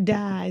never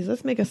dies.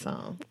 Let's make a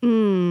song.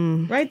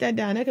 Write that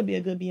down. That could be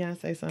a good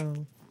Beyonce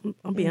song.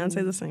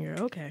 Beyonce the singer.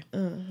 Okay.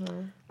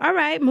 All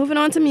right. Moving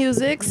on to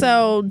music.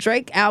 So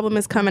Drake album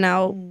is coming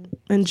out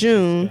in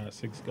June.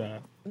 Six guy.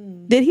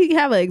 Did he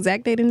have an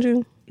exact date in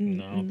June?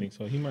 No, I don't think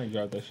so. He might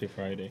drop that shit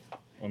Friday.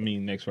 I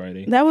mean, next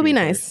Friday. That would be June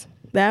nice. 1st.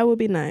 That would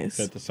be nice.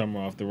 Set the summer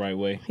off the right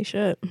way. He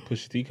should.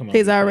 Push T come out.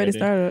 He's this already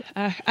Friday.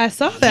 started. I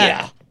saw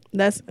that.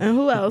 And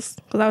who else?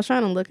 Because I was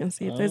trying to look and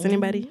see if there's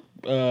anybody.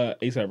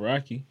 ASAP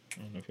Rocky.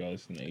 I don't know if y'all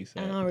listen to I ASAP.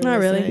 don't Not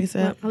really.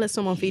 listen to ASAP. I let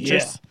someone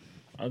features.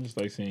 I just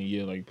like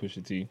saying like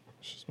Pusha T.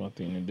 It's just my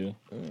thing to do.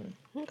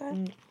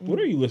 Okay. What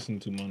are you listening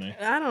to, Monet?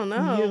 I don't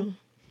know.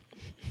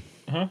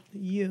 Huh?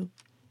 You.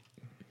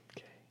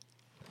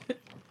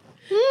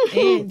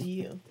 And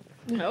you.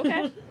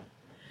 Okay.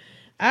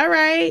 All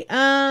right.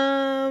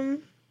 Oh,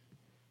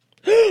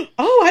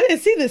 I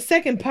didn't see the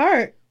second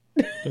part.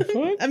 The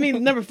fuck? I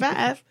mean, number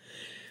 5.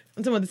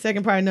 I'm talking about the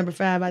second part of number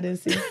 5. I didn't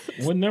see.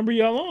 What number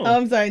y'all on? Oh,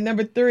 I'm sorry,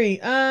 number 3.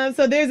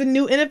 So there's a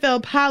new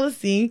NFL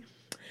policy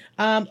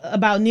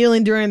about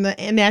kneeling during the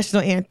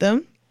national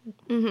anthem.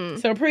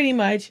 So pretty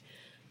much,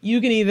 you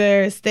can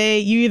either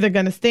you're either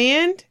gonna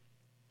stand.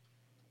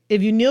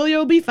 If you kneel,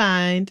 you'll be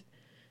fined.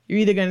 You're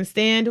either gonna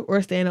stand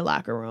or stay in the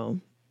locker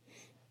room.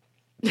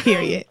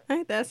 Period.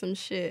 Ain't that some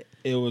shit?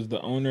 It was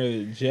the owner of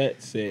the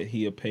Jets said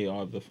he'll pay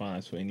all the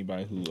fines for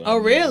anybody who. Oh,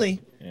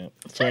 really? Yeah.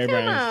 For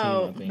everybody on his team,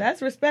 out. I think.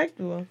 That's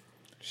respectable.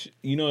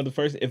 You know, if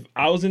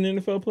I was an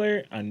NFL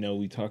player, I know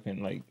we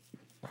talking like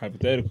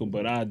hypothetical,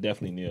 but I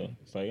definitely kneel.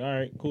 It's like, all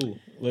right, cool.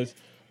 Let's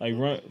like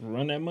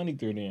run that money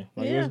through then.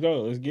 Like, Yeah. let's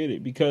go, let's get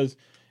it because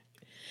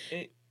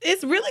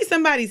It's really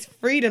somebody's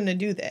freedom to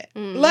do that.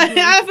 Like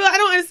I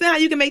don't understand how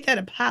you can make that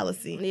a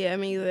policy, Yeah,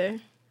 me either.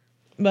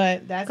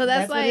 but that's 'Cause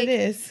that's what it like-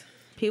 is.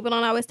 People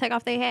don't always take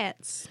off their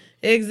hats.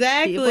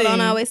 Exactly. People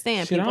don't always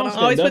stand. Shit, I People don't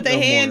don't always stand put up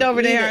their no hand more.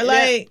 over there. Yeah.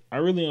 Like I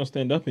really don't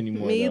stand up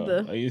anymore. Me though.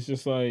 either. Like, it's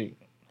just like,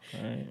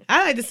 all right.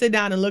 I like to sit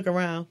down and look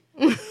around.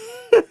 And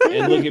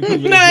look at people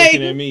Like- that's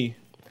looking at me.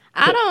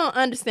 I don't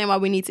understand why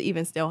we need to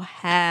even still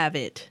have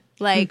it.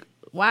 Like,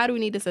 why do we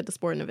need this at the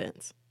sporting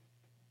events?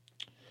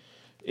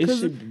 It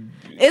should,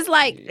 It's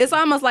like it's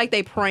almost like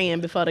they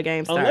praying before the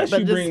game starts. unless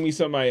But you this, bring me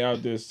somebody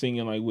out there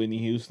singing like Whitney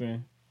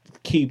Houston,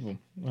 keep them.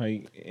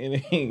 Like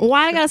it ain't.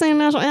 why they gotta sing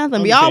the national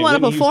anthem? I'm Y'all saying want a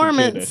Whitney Houston killed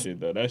performance? That shit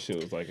though. That shit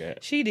was like a.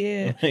 She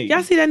did. Hey.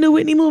 Y'all see that new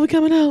Whitney movie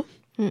coming out?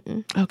 Okay.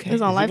 It's on Is it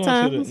going Lifetime.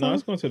 to or the- no, something?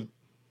 it's going to the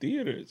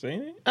theaters,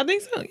 ain't it? I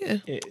think so. Yeah.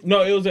 Yeah.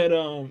 No, it was at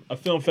a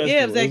film festival.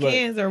 Yeah, it was at like-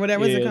 Cannes or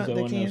whatever. Yeah, What's it it was called? at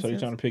The one of them, so they're Cannes.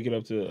 trying to pick it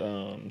up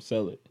to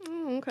sell it.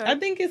 Okay. I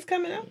think it's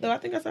coming out though. I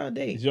think I saw a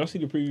date. Did y'all see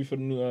the preview for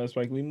the new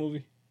Spike Lee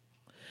movie?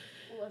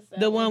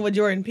 The one with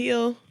Jordan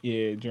Peele.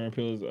 Yeah, Jordan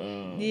Peele's.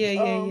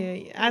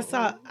 Yeah. I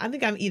saw. I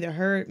think I've either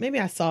heard. Maybe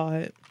I saw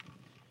it.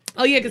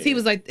 Oh yeah, because he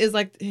was like, it's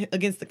like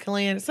against the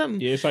Klan or something.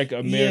 Yeah, it's like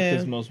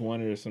America's Yeah. Most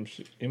Wanted or some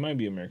shit. It might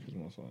be America's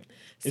Most Wanted.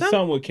 It's Some-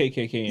 something with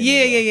KKK in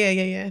Yeah,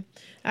 it. yeah.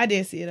 I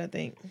did see it. I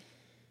think.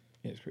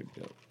 Yeah, it's pretty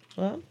dope.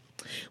 Well,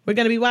 we're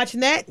gonna be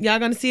watching that. Y'all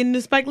gonna see a new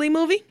Spike Lee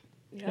movie?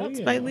 Hell yeah,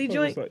 Spike Lee I fuck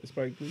joint. with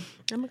Spike Lee.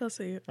 I'm gonna go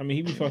see it. I mean,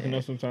 he be fucking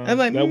up sometimes. I'm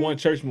like, that one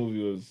church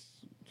movie was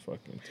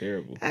fucking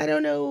terrible. I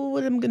don't know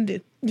what I'm gonna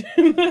do.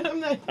 I'm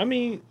not. I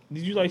mean,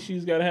 did you like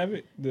She's Gotta Have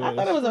It? I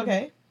thought it was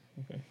okay.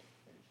 Okay.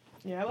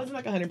 Yeah, I wasn't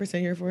like 100%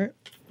 here for it.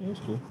 It was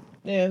cool.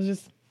 Yeah, it was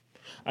just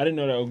I didn't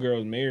know that old girl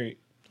was married.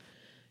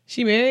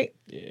 she married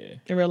Yeah.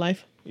 in real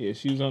life. Yeah,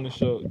 she was on the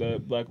show,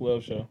 that Black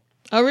Love show.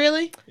 Oh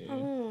really? Yeah.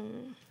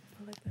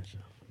 I like that show.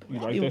 You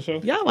like that show?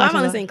 Y'all Well, watch I've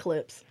only it? seen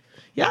clips.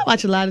 Y'all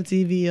watch a lot of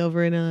TV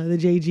over in the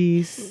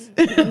JGs.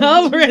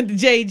 Over at the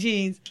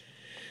JGs.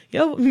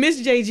 Yo,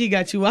 Miss JG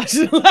got you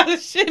watching a lot of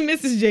shit,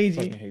 Mrs. I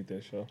fucking JG. hate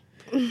that show.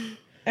 All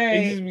It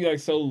right. just be like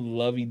so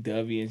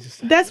lovey-dovey and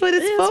just like, That's what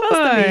it's It's for.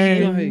 supposed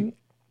to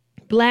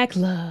like, Black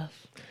love.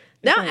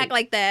 Don't act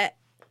like that.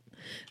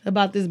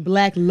 About this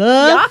black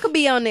love. Y'all could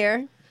be on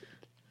there.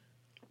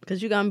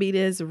 Because you're going to be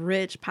this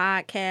rich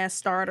podcast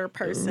starter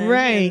person.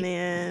 Right. And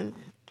then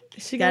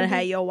She you got to gonna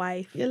have be your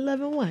wife. your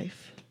loving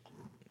wife.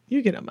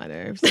 You get on my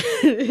nerves.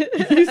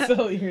 You're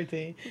so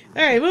irritating.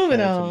 All right, moving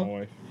shout out to my on.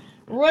 wife.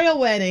 Royal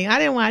Wedding. I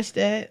didn't watch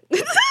that.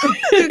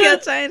 You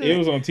got changed. It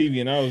was on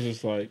TV and I was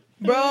just like,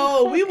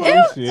 Bro, we were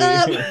oh, shit.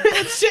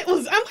 that shit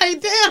was, I'm like,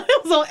 damn,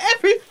 it was on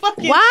every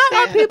fucking Why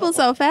are channel. people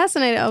so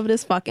fascinated over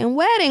this fucking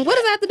wedding? What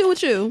does that have to do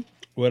with you?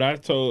 What I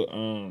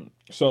told,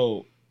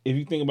 so if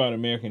you think about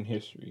American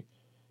history,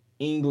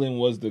 England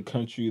was the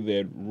country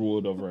that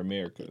ruled over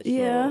America. So,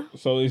 Yeah.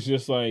 So it's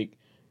just like,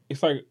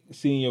 it's like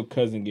seeing your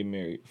cousin get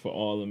married for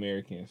all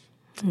Americans.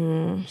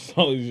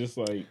 So it's just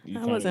like, you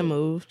I kinda- wasn't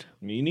moved.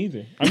 Me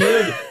neither. I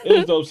mean, it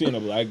was dope seeing a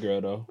black girl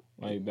though.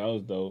 Like that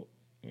was dope.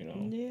 You know.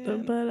 Yeah.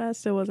 But I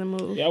still wasn't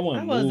moved. Yeah, I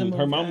wasn't I wasn't moved.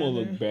 Her moved mama either.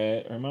 looked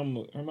bad. Her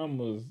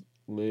mama was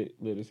lit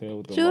as hell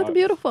with the She looked locks.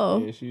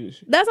 beautiful. Yeah, she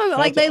That's what, shout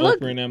like out they to look.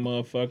 Oprah and that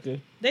motherfucker.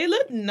 They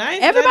look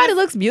nice. Everybody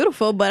looks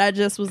beautiful, but I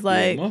just was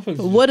like, Yeah,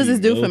 motherfuckers what does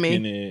just this be do for me?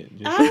 milking it.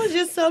 Just- I was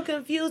just so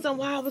confused on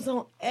why I was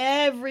on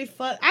every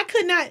fuck. I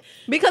could not.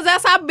 Because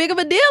that's how big of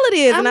a deal it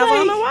is, and I'm I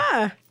want to like- know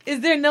why. Is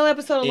there no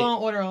episode of Law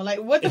and Order on? Like,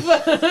 what the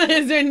fuck?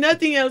 Is there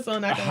nothing else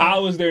on? I can watch?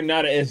 How is there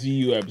not an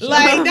SVU episode?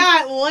 Like,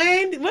 not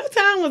one. What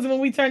time was it when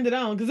we turned it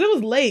on? Because it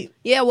was late.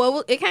 Yeah,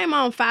 well, it came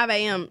on 5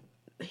 a.m.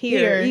 here,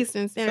 Here.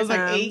 Eastern So it Standard was like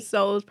Time. 8?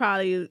 So it was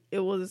probably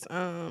Or is it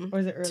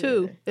earlier?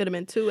 2. It'd have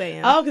been 2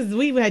 a.m. Oh, because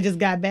we had just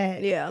got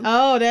back. Yeah.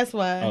 Oh, that's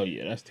why. Oh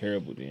yeah, that's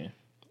terrible. Then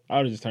I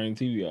would have just turned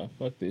the TV off.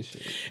 Fuck this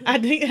shit. I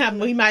think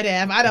we might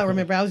have. I don't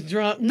remember. I was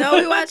drunk. No,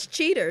 we watched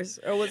Cheaters,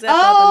 or was that the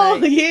Oh,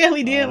 other night? yeah,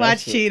 we did Oh, watch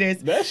that's a- Cheaters.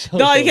 That show.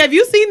 Dog, have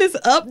you seen this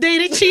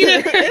updated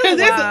Cheater?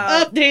 There's Wow.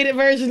 an updated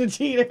version of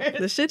Cheater.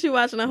 The shit you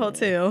watch in a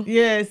hotel.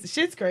 Yes,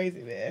 shit's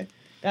crazy, man.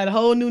 Got a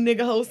whole new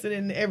nigga hosted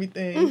and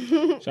everything.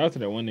 Shout out to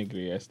that one nigga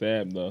that got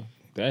stabbed though.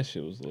 That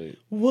shit was lit.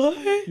 What?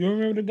 You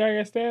remember the guy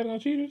got stabbed on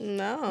Cheaters?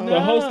 No, The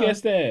host got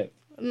stabbed.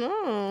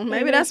 no.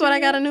 Maybe that's what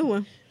I got a new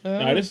one.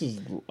 Nah, this was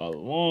a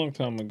long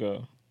time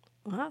ago.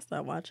 Well, I'll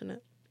stop watching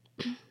it.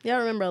 Y'all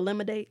remember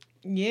Eliminate?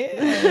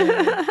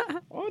 Yeah.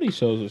 All these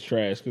shows was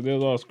trash because they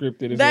was all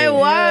scripted. As They hell.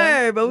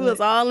 were, but we was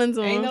all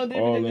into Ain't them. no All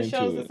different than the into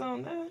shows it. that's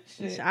on now.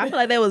 Shit. I feel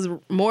like that was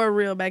more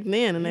real back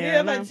then than they Yeah,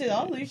 are now. but shit,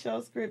 all these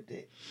shows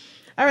scripted.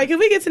 All right, can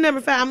we get to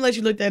number 5? I'm gonna let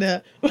you look that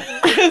up.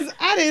 Because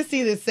I didn't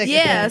see this second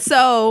Yeah, time.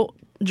 so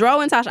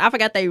Dro and Tasha, I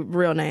forgot their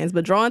real names,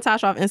 but Dro and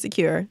Tasha off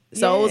Insecure.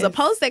 So it was a Yes.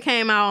 post that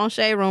came out on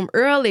Shade Room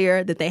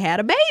earlier that they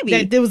had a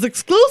baby. That was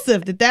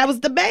exclusive, that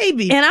was the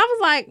baby. And I was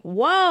like,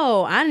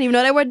 whoa, I didn't even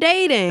know they were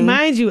dating.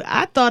 Mind you,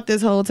 I thought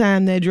this whole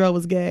time that Dro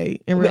was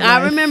gay in real life.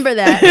 I remember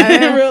that.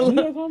 in real Who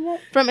life. you talking about?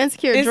 From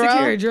Insecure,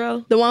 Insecure, Dro.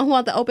 Dro. The one who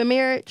wanted the open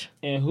marriage.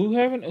 And who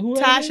haven't? Who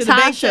Tasha. haven't? The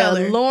bank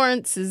teller. Tasha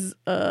Lawrence's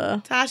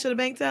Tasha the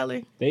bank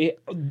teller. They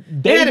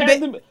had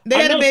a they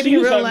I had a know baby she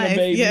in was real having a life.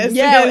 baby. Yes.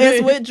 Yeah,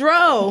 it's with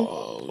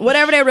Dro.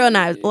 Whatever their real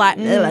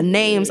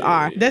names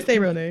are. That's their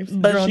real names.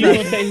 But Dro She and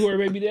gonna say who her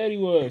baby daddy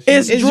was.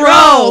 It's It's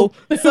Dro.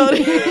 So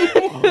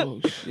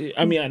Oh shit!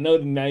 I mean, I know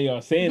that now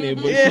y'all saying it,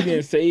 but Yeah. she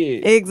didn't say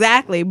it.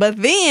 exactly. But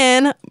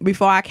then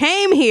before I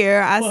came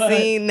here, I What?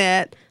 seen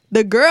that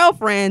the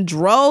girlfriend,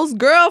 Dro's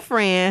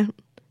girlfriend,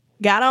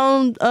 got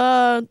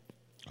on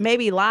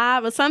maybe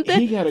live or something.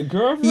 He got a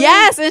girlfriend.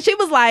 Yes, and she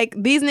was like,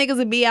 these niggas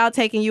would be out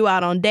taking you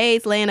out on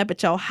dates, laying up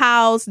at your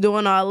house,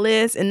 doing all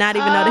this, and not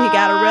even know that he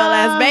got a real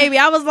ass baby.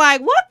 I was like,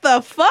 what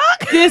the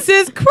fuck? This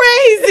is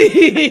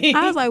crazy.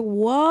 I was like,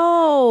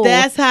 whoa.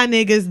 That's how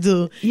niggas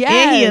do. Yes.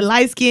 And he a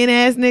light skinned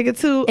ass nigga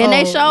too. and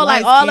they Oh, show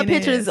like all the light-skinned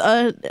pictures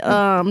ass.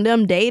 of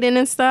them dating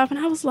and stuff, and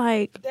I was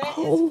like, That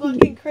oh. is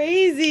fucking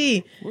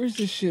crazy. Where's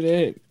this shit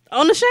at?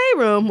 On the Shade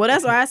Room. Well,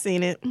 that's where I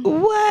seen it.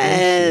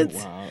 What?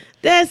 Wow.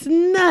 That's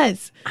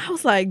nuts. I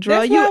was like, Dro,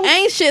 That's you why I was-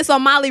 ain't shit, so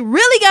Molly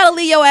really gotta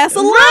leave your ass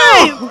alone.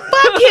 Right.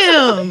 Fuck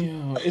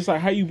him. Yeah, it's like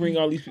how you bring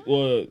all these people.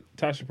 Well,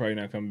 Tasha probably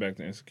not coming back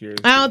to Insecure.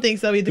 I don't think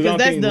so either Because I because don't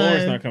that's think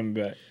Lawrence done. not coming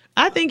back.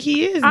 I think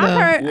he is though. I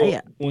heard, Well,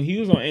 yeah. when he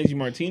was on Angie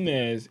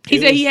Martinez, He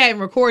it said he was- hadn't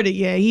recorded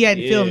yet. He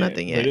hadn't filmed yeah,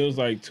 nothing But yet. it was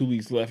like 2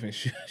 weeks left in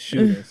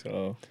shooting.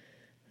 So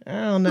I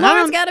don't know.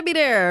 Lawrence gotta be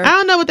there. I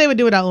don't know what they would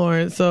do without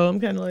Lawrence, so I'm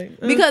kind of like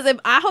Because if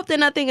I hope they're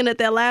not thinking that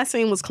their last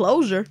scene was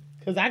closure.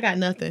 because I got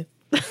nothing.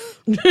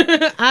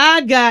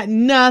 I got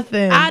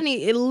nothing. I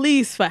need at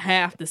least for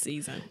half the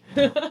season.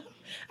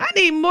 I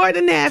need more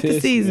than half the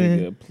this season.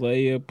 nigga,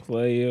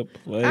 player.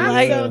 I'm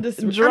Like,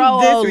 so Dro,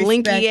 old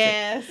disrespected. linky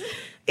ass.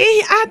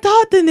 I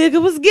thought the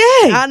nigga was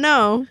gay. I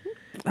know.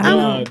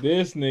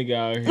 This nigga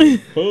out here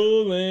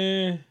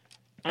fooling.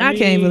 I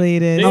can't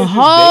believe it. they A was just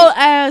whole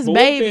dating. ass But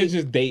what if baby. they're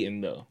just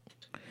dating though.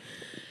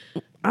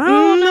 I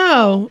don't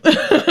know.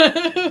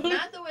 no.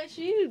 Not the way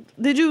she.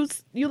 Did you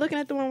looking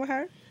at the one with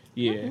her?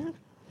 Yeah.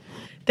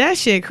 That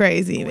shit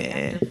crazy, Boy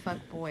man. after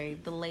fuck boy,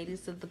 the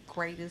latest of the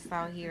greatest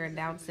out here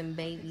announcing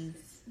babies,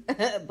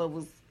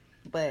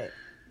 but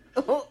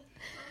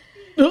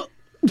look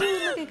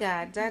at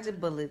God dodging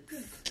bullets.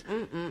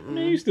 Man,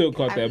 you still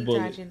caught I that be bullet.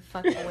 dodging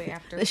fuck boy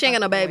after. She ain't got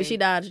no fuck baby. boy. She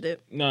dodged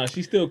it. Nah,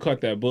 she still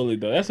caught that bullet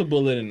though. That's a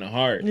bullet in the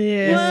heart.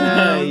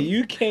 Yeah. Like,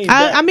 you can't.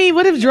 I mean,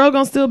 what if Dro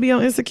gonna still be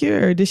on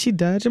Insecure? Did she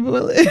dodge a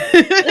bullet?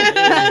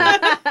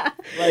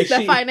 like The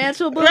she,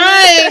 financial bullet.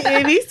 Right,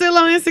 and he's still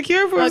on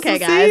Insecure for Okay,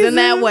 some guys. In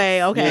that seasons. way,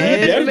 Yeah, he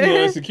okay.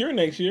 definitely insecure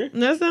next year.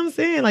 That's what I'm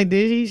saying. Like,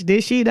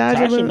 did she dodge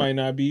a Tasha bullet? might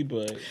not be,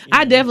 but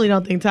I definitely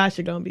don't think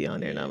Tasha gonna be on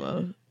there no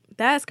more.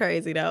 That's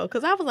crazy though,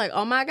 because I was like,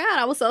 oh my god,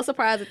 I was so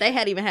surprised that they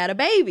had even had a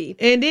baby.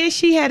 And then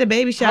she had a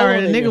baby shower,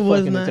 and the nigga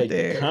was not take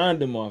there. the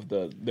condom off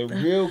the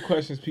real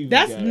questions people.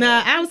 That's got.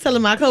 not. I was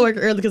telling my coworker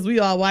earlier because we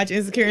all watch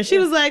Insecure, and she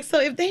was like, "So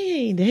if they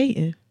ain't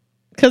dating,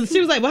 because she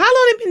was like, well, how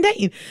long they been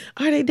dating?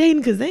 Are they dating?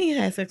 Because they ain't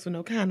had sex with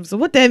no condom. So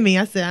what that mean?"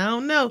 I said, "I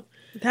don't know.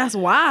 That's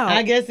wild.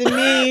 I guess it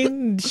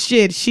mean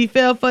shit. She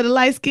fell for the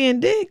light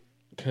skinned dick.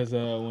 Because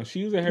when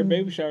she was at her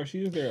baby shower,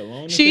 she was there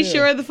alone. as She hell.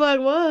 sure the fuck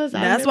was.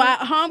 That's why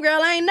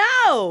homegirl ain't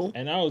know.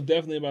 And I was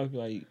definitely about to be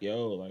like,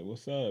 yo, like,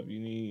 what's up? You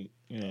need,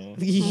 You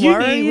Were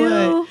need you?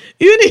 what?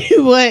 You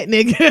need what,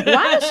 nigga?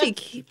 Why does she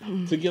keep?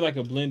 to get like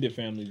a blended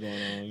family going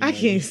on. I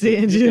can't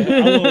stand you.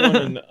 I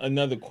wouldn't want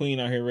another queen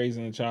out here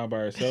raising a child by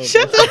herself.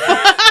 Shut the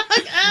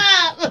fuck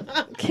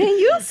up. Can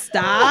you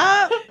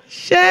stop?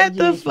 Shut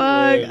the just fuck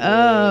read,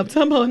 up.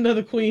 Talking about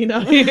another queen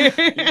out here. You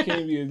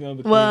can't be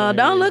another queen Well, out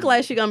don't here. look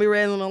like she gonna be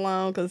raising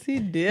alone, because he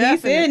did. He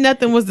said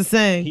nothing was the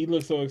same. He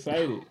looked so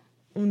excited.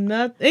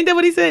 Nothing. Ain't that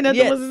what he said?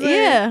 Nothing Yeah, was the same.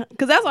 yeah,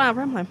 because that's why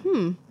I'm like,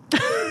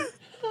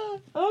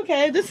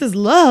 Okay, this is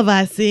love.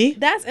 I see.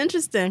 that's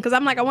interesting. Because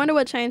I'm like, I wonder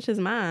what changed his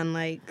mind.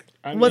 Like,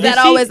 I was mean, that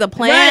always the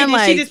plan? Right,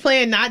 Like, did she just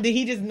playing? Not did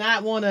he just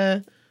not want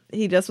to?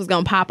 he just was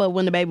gonna pop up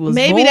when the baby was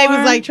Maybe born? they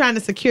was like trying to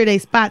secure their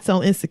spots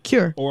on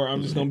Insecure. Or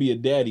I'm just gonna be a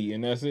daddy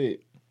and that's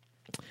it.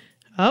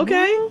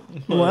 Okay.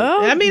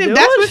 well, I mean, if do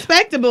that's it.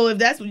 respectable, if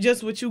that's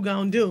just what you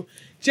gonna do,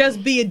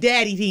 just be a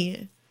daddy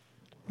then.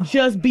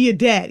 Just be a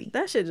daddy.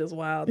 That shit just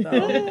wild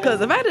though. Because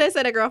the fact that they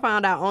said that girl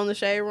found out on the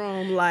shade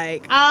room,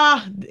 like,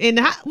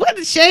 What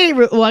the shade?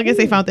 Well, I guess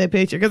they found that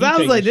picture because He I was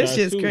taking like, this shots,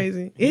 shit's too.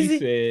 crazy. He Is it?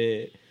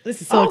 said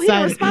This is so he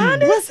exciting.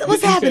 responded? What's he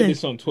said happening?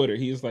 this on Twitter.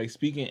 He was like,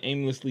 speaking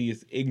aimlessly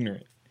is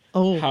ignorant.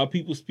 Oh, How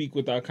people speak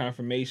without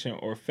confirmation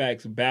or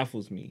facts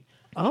baffles me.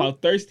 Oh. How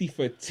thirsty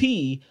for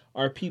tea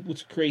are people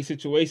to create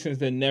situations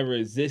that never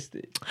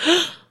existed.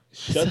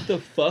 Shut the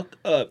fuck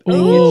up and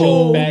get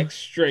your facts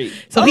straight.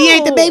 so he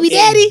ain't the baby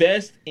daddy.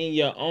 Invest in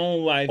your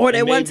own life. Or they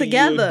and went maybe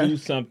together. you'll do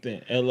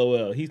something.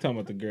 LOL. He's talking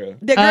about the girl.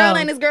 the girl Oh.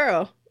 ain't his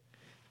girl.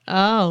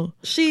 Oh,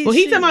 She. well,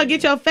 he she- talking about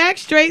get your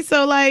facts straight.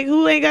 So like,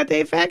 who ain't got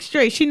their facts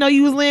straight? She know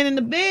you was laying in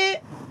the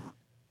bed.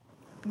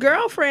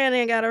 girlfriend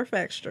ain't got her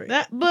facts straight.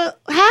 But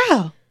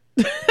how?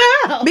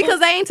 How? Because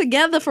they ain't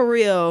together for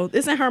real.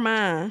 It's in her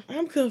mind.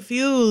 I'm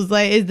confused.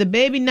 Like, is the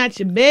baby not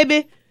your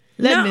baby?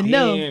 Let No. me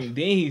know. Then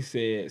he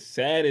said,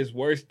 saddest,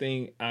 worst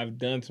thing I've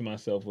done to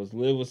myself was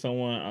live with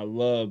someone I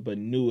love but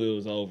knew it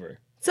was over.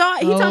 So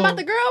he talking Oh. about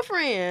the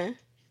girlfriend.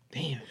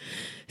 Damn.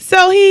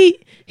 So he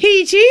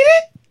cheated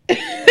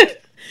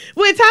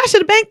with Tasha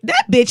the Bank.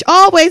 That bitch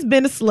always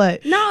been a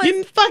slut. No,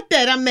 you fuck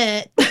that. I'm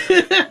mad.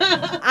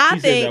 I He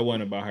said think. that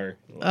wasn't about her.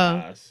 Oh.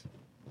 Lies.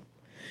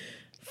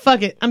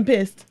 Fuck it. I'm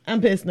pissed.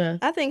 I'm pissed now.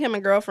 I think him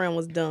and girlfriend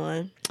was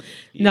done.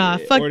 Nah,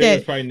 fuck or they that.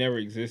 just probably never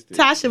existed.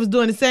 Tasha was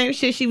doing the same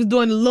shit she was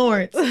doing to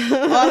Lawrence. All in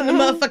the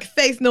motherfucking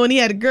face knowing he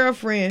had a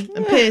girlfriend.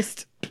 I'm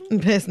pissed. I'm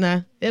pissed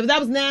now. That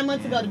was 9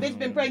 months ago. The bitch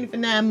been pregnant for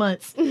 9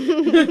 months.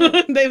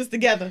 They was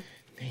together.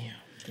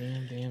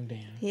 Damn.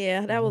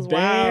 Yeah, that was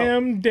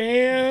wild.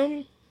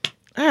 Damn.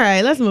 All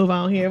right, let's move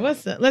on here.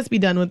 Let's be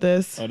done with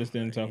this. Oh, this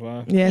didn't top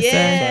five? Yes, Yeah. sir.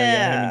 Sorry, y'all.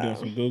 Had me doing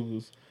some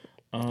Googles.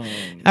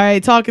 All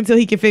right, talk until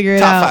he can figure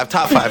it out.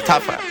 Top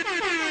five.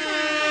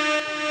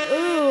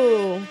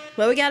 Ooh.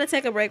 Well, we got to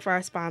take a break for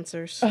our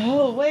sponsors.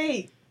 Oh,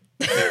 wait.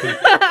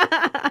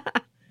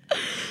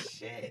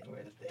 Shit,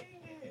 where the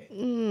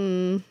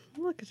thing at?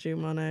 Look at you,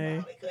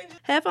 Monet.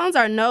 Headphones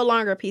are no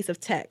longer a piece of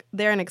tech.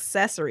 They're an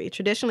accessory.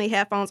 Traditionally,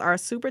 headphones are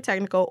super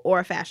technical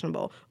or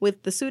fashionable.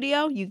 With the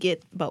Studio, you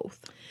get both.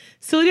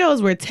 Studio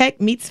is where tech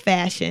meets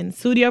fashion.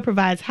 Studio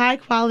provides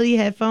high-quality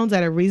headphones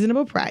at a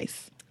reasonable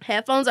price.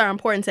 Headphones are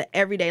important to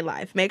everyday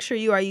life. Make sure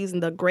you are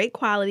using the great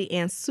quality,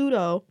 and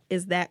Pseudo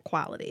is that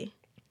quality.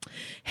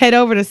 Head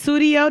over to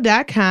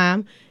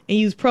studio.com and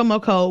use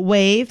promo code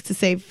WAVE to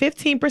save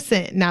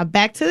 15%. Now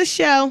back to the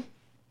show.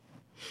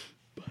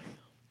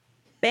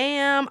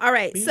 Bam. All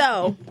right.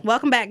 So,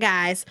 welcome back,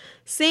 guys.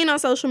 Seen on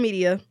social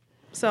media.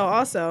 So,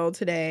 also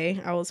today,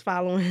 I was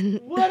following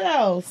What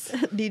else?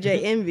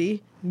 DJ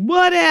Envy.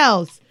 What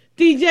else?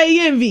 DJ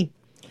Envy.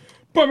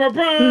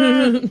 Envy.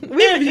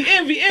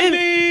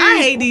 I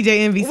hate DJ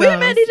Envy songs. We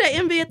met DJ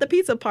Envy at the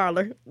pizza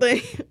parlor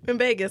in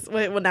Vegas.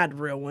 Well, not the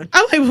real one.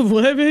 I'm like, what, He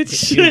was a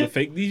bitch?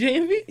 fake DJ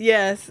Envy?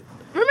 Yes.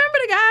 Remember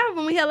the guy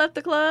when we had left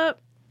the club?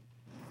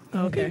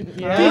 Okay.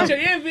 Yeah.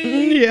 DJ Envy.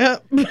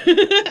 Yep.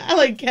 I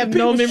like have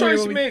no People's memory.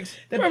 Choice of it. Mix.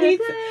 The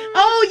pizza.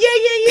 Oh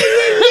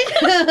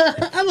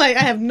yeah. I'm like, I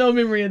have no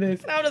memory of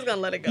this. I'm just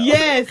gonna let it go.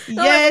 Yes, like,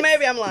 yes.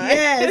 maybe I'm lying.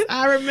 Yes,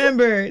 I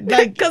remember.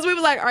 Like, Because we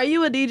was like, "Are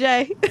you a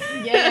DJ?"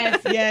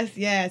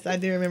 yes. I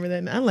do remember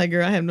that. I'm like,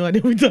 girl, I have no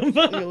idea what you're talking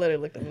You about. literally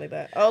looked at me like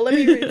that. Oh, let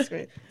me read the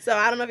screen. So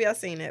I don't know if y'all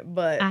seen it,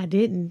 but I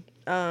didn't.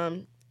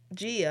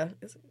 Gia.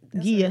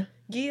 Gia.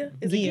 Gia?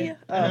 Is Gia. it Gia?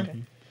 Oh,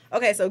 okay.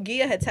 Okay, so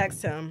Gia had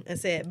texted him and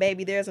said,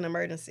 "Baby, there's an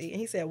emergency." And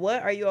he said,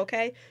 "What? Are you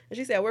okay?" And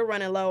she said, "We're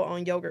running low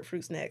on yogurt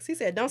fruit snacks." He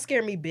said, "Don't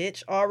scare me,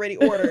 bitch. Already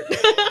ordered." And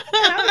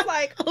I was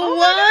like, "Oh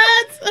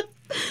What?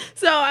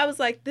 So I was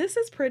like, "This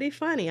is pretty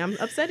funny. I'm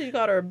upset that you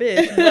called her a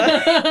bitch." But,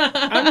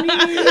 I mean,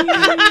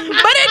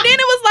 then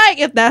it was like,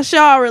 if that's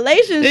y'all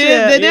relationship.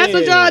 Yeah, then that's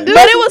what y'all do.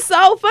 But it was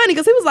so funny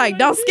because he was like,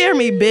 "Don't scare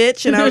me,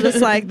 bitch." And I was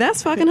just like,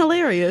 that's fucking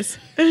hilarious.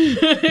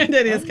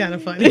 That is kind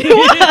of funny.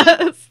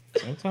 It was.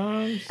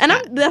 sometimes. And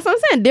that's what I'm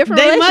saying.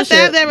 Different They relationship. must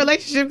have that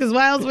relationship because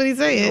why else would he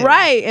say it?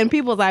 Right. And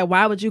people was like,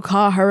 "Why would you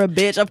call her a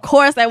bitch?" Of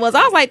course that was.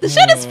 I was like, the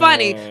shit is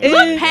funny.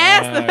 Look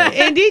past the fact.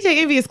 And DJ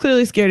Envy is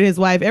clearly scared of his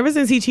wife. Ever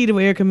since he cheated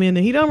with Erica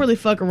Mena, he don't really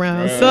fuck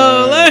around. Bruh,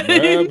 So like,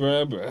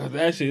 bruh.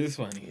 That shit is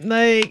funny.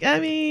 like, I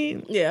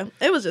mean, Yeah.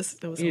 It was Yeah,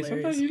 hilarious.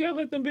 sometimes you gotta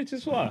let them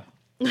bitches fly.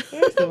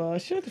 first of all,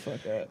 shut the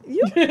fuck up.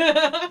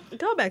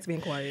 Go back to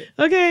being quiet.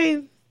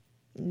 Okay,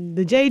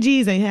 the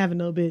JGs ain't having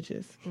no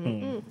bitches.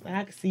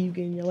 I can see you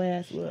getting your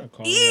ass whooped.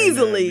 Call her right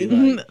now and Easily.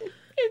 be like,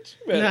 bitch,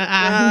 you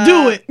better-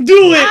 Do it.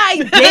 Do it. I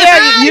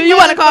dare you. You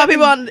want to call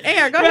people on the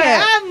air? Go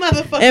ahead. I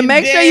motherfucking And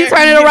make sure dare you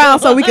turn it around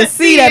so we can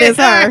see that it's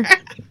her. her.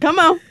 Come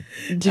on.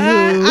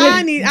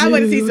 I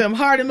want to see some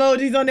heart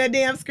emojis on that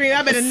damn screen.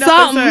 I better know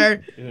Something.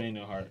 it's It ain't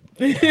no heart.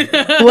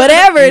 her.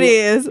 Whatever it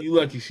is. You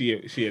lucky she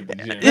at the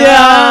gym.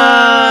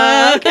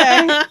 Yeah.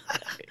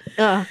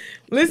 Okay.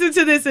 Listen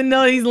to this and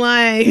know he's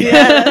lying.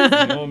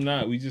 No, I'm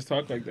not. We just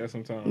talk like that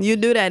sometimes. You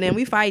do that and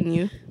we fighting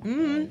you.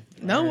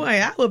 Don't worry,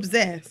 I whoop his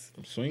ass.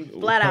 Swing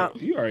Flat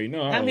out. You already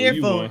know. I'm how here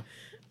you for won. it.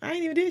 I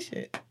ain't even did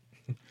shit.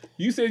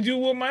 You said you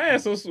whoop my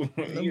ass. So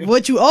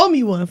What you owe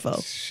me one for?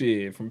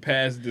 shit from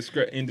past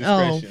Oh,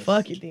 indiscretions.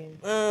 fuck it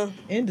then.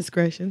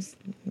 Indiscretions.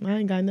 I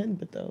ain't got nothing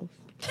but those.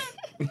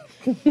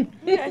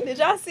 Did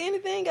y'all see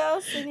anything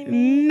else?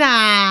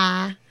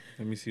 Nah.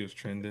 Let me see what's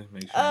trending.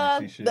 Make sure I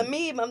see shit. The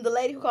meme of the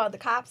lady who called the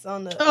cops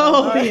on the.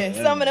 Oh, yeah.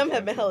 Some of them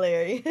have been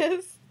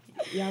hilarious.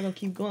 Y'all gonna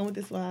keep going with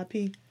this while I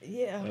pee?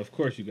 Yeah. Of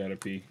course you gotta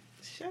pee.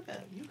 Shut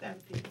up. You gotta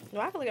pee.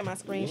 Well, I can look at my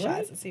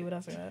screenshots and see what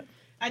else I got.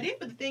 I did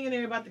put the thing in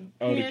there about the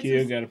Oh, the parents.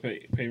 kid gotta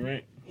pay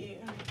rent. Yeah.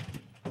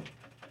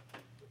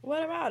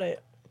 What about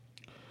it?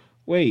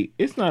 Wait,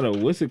 it's not a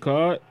what's it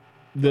called?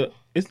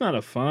 It's not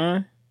a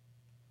fine.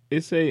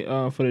 It's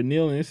a for the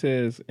kneeling. It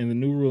says in the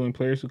new ruling,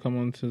 players who come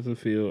onto the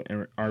field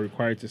and are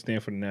required to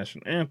stand for the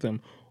national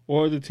anthem,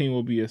 or the team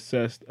will be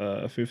assessed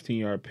a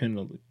 15-yard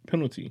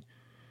penalty.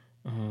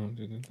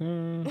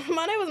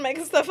 My name was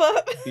making stuff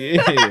up.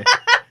 Yeah,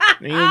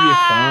 they gonna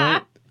get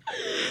fined.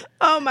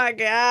 Oh my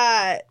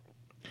god.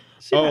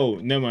 Oh,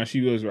 never mind.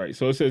 She was right.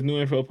 So it says new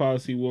NFL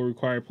policy will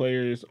require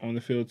players on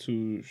the field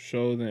to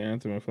show the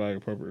anthem and flag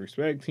appropriate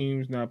respect.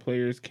 Teams, not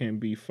players, can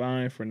be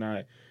fined for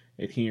not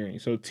adhering.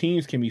 So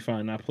teams can be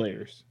fined, not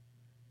players.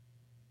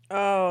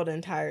 Oh, the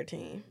entire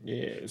team.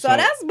 Yeah. So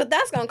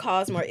that's gonna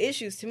cause more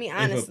issues to me,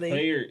 honestly.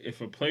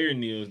 If a player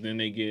kneels, then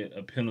they get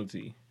a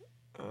penalty,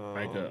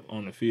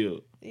 on the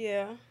field.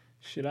 Yeah.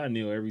 Shit, I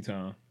kneel every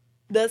time.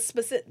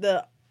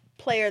 The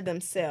player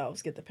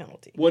themselves get the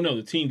penalty. Well, no,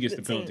 the team gets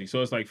the team. penalty.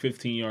 So it's like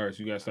 15 yards.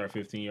 You got to start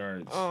 15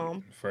 yards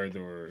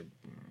further or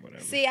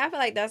whatever. See, I feel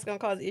like that's gonna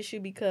cause issue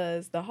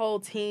because the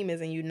whole team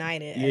isn't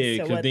united Yeah, as to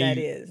because what then that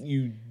is.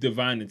 you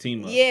divine the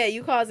team up. Yeah,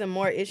 you causing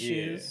more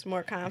issues,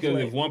 more conflict.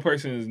 Because if one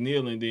person is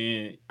kneeling,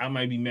 then I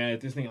might be mad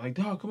at this thing. Like,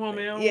 dog, come on,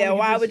 man. I don't Yeah, wanna get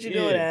why this." would you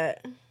do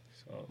that?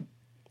 So,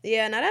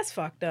 Yeah, now that's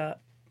fucked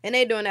up. And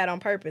they doing that on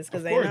purpose because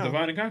of they course, know.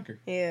 divide and conquer.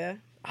 Yeah.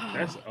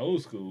 That's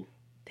old school.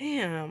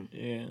 Damn.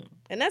 Yeah.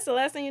 And that's the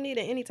last thing you need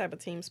in any type of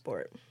team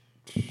sport.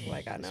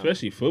 Like I know.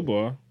 Especially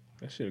football.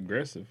 That shit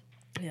aggressive.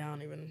 Yeah, I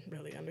don't even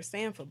really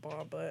understand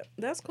football, but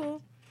that's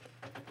cool.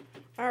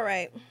 All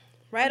right.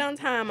 Right on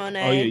time on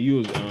that. Oh, yeah, you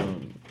was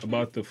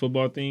about the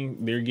football thing.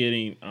 They're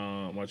getting,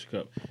 watch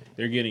your cup.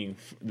 They're getting,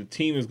 the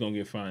team is going to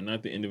get fined,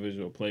 not the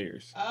individual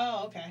players.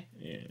 Oh, okay.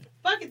 Yeah.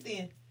 Fuck it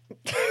then.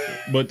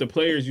 But the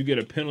players, you get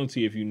a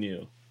penalty if you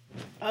kneel.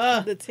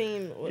 The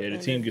team. Yeah, the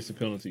team gets a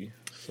penalty.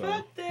 So,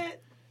 Fuck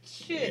that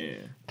shit.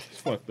 yeah,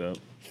 it's fucked up.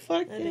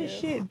 Fuck that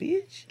shit,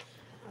 bitch.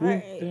 All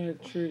right.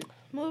 That trick.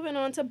 Moving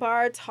on to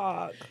bar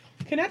talk.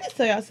 Can I just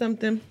tell y'all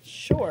something?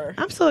 Sure.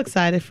 I'm so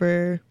excited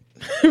for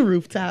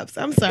rooftops.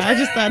 I'm sorry. I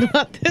just thought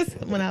about this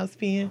when I was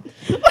peeing.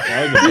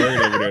 I was a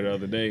bird over there the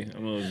other day. I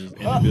was just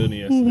in the building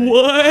yesterday.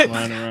 What?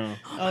 Flying around.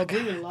 Oh, we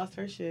would have lost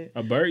her shit.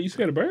 A bird? You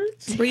scared of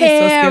birds? Bree is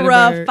so scared of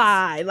birds.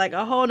 Terrified. Like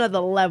a whole nother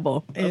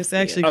level. It's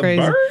actually A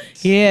crazy. bird?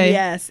 Yeah.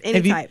 Yes, any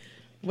If you- type.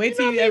 Wait You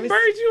till know you how ever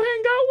many birds you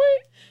hang out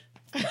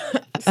with?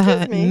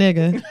 Excuse me.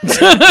 Nigga.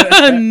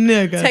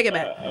 Nigga. Take it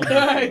back. All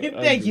right,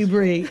 thank you,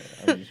 Bree.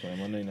 I'm just playing.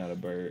 My name not a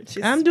bird.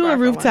 She's I'm doing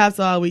sparkling. rooftops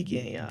all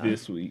weekend, y'all.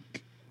 This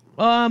week.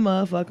 All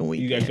motherfucking You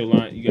weekend. got your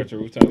line. You got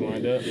your rooftop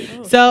lined up.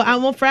 So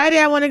on Friday,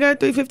 I want to go to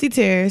 350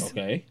 Terrace.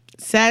 Okay.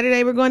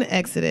 Saturday, we're going to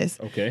Exodus.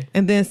 Okay.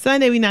 And then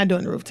Sunday, we're not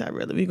doing the rooftop,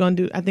 really. We're going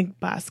to do, I think,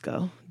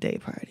 Bosco day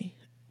party.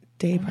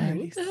 Day What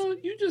parties. the hell?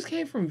 You just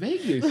came from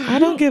Vegas. I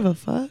don't give a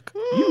fuck.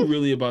 You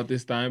really about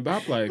this time?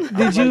 Bop like.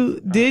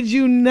 Did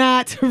you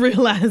not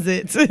realize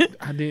it?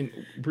 I didn't.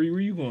 Bree, where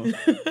you going?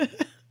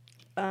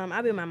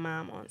 I'll be with my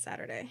mom on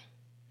Saturday.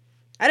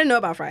 I didn't know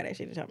about Friday.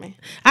 She didn't tell me.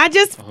 I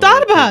just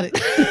thought about it.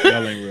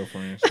 Y'all ain't real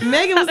friends.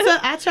 Megan was.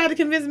 I tried to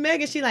convince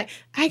Megan. She like,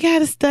 I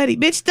gotta study,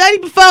 bitch. Study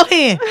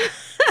beforehand.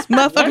 It's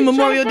motherfucking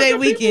Memorial Day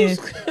weekend.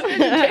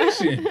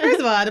 Education. First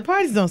of all, the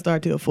parties don't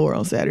start till 4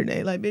 on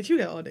Saturday. Like, bitch, you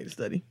got all day to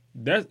study.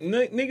 That's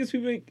niggas.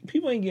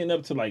 People ain't getting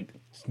up to like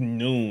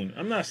noon.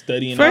 I'm not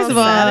studying. First on of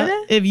all,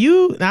 Saturday? if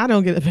you, I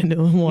don't get up and do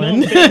no, one.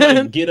 I'm saying,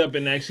 like, get up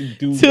and actually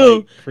do Two,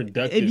 like,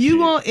 productive. if you shit.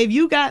 want, if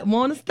you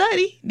want to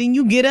study, then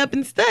you get up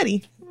and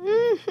study.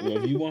 Well,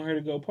 if you want her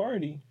to go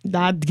party,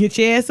 I'll get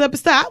your ass up and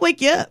start. I'll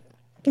wake you up.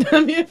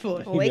 I'm here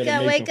for it. you Wake better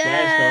up, make some wake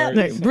up. flashcards.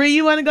 Like, Bree,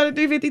 you want to go to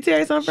 350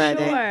 Terrace on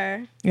Friday?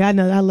 Sure. Yeah, I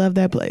know. I love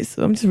that place.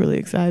 So I'm just really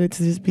excited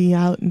to just be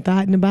out and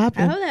thought and I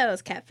bopping. hope they have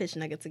those catfish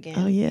nuggets again.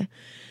 Oh, yeah.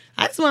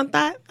 I just want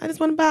thought. I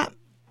just want to bop.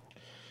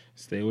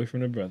 Stay away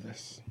from the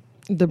brothers.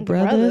 The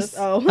brothers?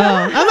 Oh.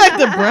 I'm like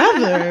the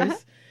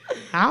brothers.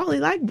 I only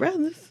like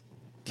brothers.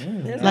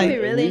 It's Like- gonna be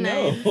really We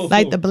nice. know.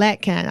 Like the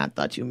black kind I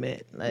thought you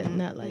meant. Like,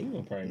 not like. You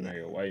gonna probably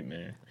marry a white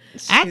man. I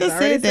She's can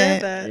already say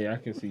that. Yeah, I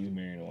can see you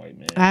marrying a white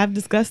man. I've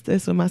discussed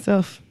this with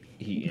myself.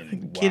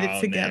 Eating Get it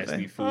wild, together.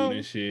 nasty food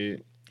and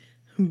shit.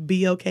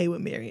 Be okay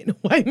with marrying a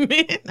white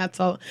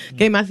man.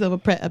 Gave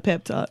myself a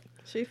pep talk.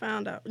 She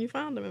found out. You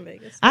found him in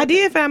Vegas. I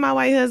did find my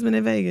white husband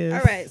in Vegas. All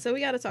right, so we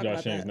got to talk Y'all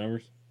about change that.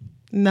 numbers?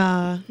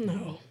 Nah.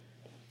 No.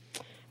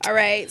 All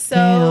right, so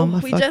Damn, I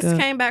we fucked just up.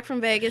 came back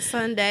from Vegas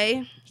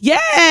Sunday.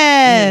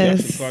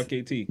 Yes. Clark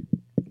KT.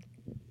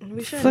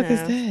 We should Fuck is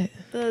have. that?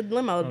 The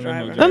limo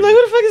driver. driver. I'm like,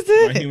 who the fuck is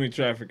My that? human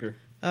trafficker.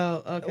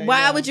 Oh, okay. Why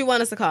yeah. would you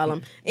want us to call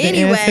him? The answer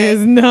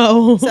is Anyway,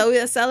 no. so we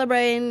are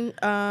celebrating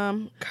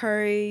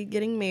Curry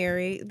getting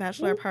married,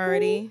 bachelor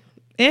party.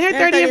 and her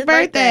and 30th 30th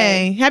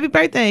birthday. Happy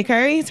birthday,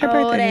 Curry. It's her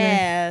Old birthday. today.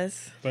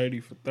 ass. 30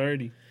 for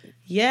 30.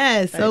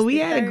 Yes. So we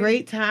had a 30.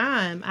 great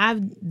time. I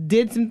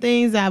did some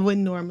things I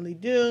wouldn't normally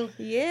do.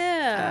 I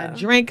Yeah.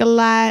 drank a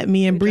lot.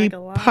 Me and We Bree drank a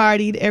lot.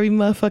 partied every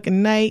motherfucking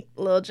night.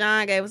 Lil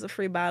John gave us a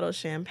free bottle of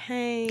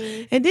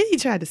champagne. And then he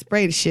tried to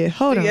spray the shit.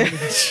 Hold on. Yeah.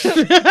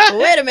 bitch.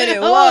 Wait a minute.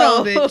 Hold Whoa.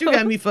 on, bitch. You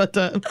got me fucked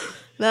up.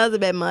 That was a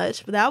bit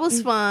much, but that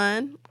was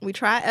fun. We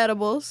tried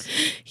edibles.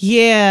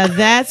 Yeah,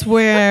 that's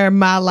where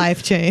my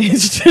life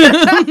changed.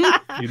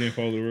 You didn't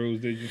follow the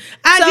rules, did you?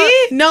 I So-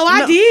 did. No, I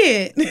no.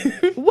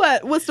 did.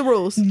 What? What's the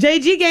rules?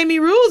 JG gave me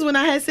rules when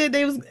I had said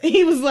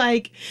he was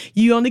like,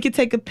 you only could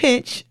take a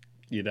pinch.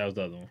 Yeah, that was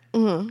the other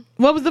one.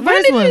 What was the When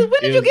first did one? you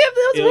give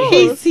those it was-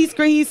 rules?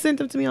 He sent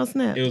them to me on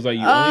Snap. It was like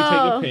you only take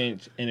a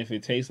pinch, and if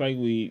it tastes like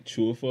weed,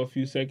 chew it for a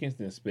few seconds,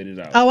 then spit it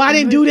out. Oh, I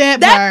didn't do that,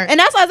 That, part. and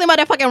that's why I was thinking about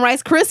that fucking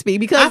Rice Krispie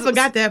because I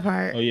forgot that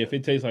part. Oh yeah, if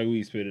it tastes like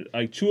weed, spit it.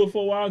 Like chew it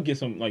for a while, get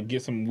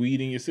some weed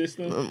in your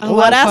system. Oh,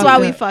 well, I that's fucked why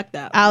up. we fucked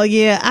up. Oh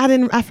yeah,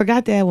 I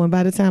forgot that one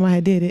by the time I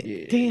had did it.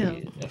 Yeah, Damn.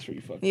 yeah, that's where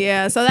you fucked.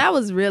 Yeah, so that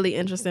was really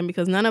interesting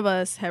because none of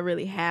us had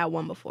really had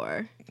one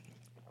before.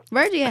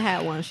 Virgie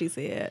had one, she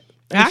said.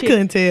 And I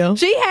couldn't tell.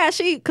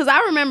 Because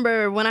I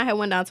remember when I had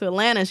went down to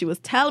Atlanta, she was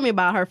telling me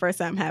about her first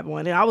time having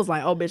one, and I was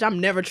like, "Oh, bitch, I'm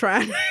never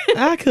trying."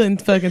 I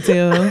couldn't fucking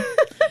tell.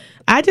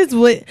 I just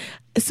would.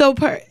 So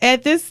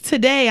at this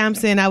today, I'm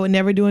saying I would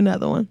never do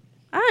another one.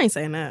 I ain't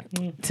saying that.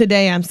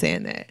 Today, I'm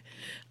saying that.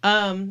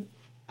 I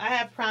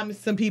have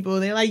promised some people.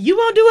 They're like, "You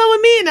won't do one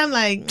with me," and I'm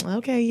like,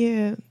 "Okay,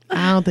 yeah."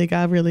 I don't think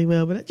I really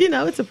will, but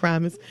it's a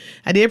promise.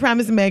 I did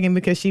promise Megan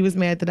because she's been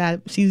mad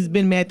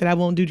that I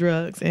won't do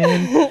drugs,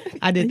 and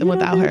I did them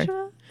without her.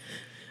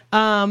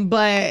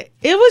 But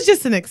it was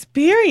just an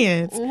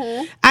experience.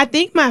 I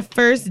think my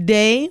first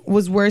day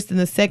was worse than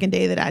the second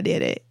day that I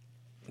did it.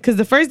 Because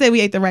the first day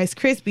we ate the Rice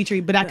Krispie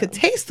treat, but I could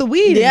taste the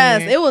weed.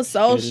 Yes, in there. it was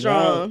so Spit it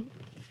strong.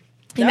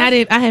 And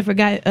I had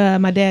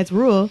forgot my dad's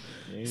rule,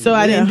 so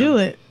I didn't do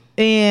it.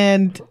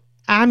 And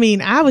I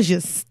mean, I was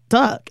just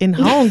stuck and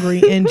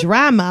hungry and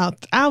dry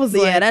mouthed. I was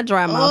like, Yeah, that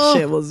dry mouth "Oh."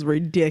 shit was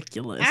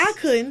ridiculous. I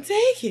couldn't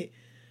take it.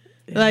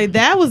 Like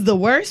that was the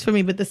worst for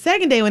me. But the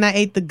second day when I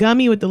ate the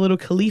gummy with the little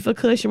Khalifa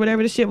Kush or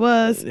whatever the shit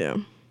was, Yeah.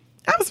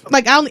 I was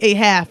like, I only ate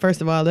half. First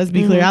of all, let's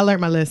be clear. I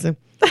learned my lesson.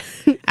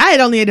 I had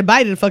only ate a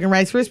bite of the fucking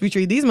Rice Krispie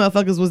treat. These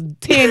motherfuckers was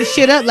tearing the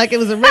shit up like it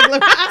was a regular.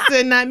 I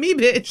said, not me,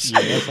 bitch.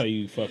 Yeah, that's how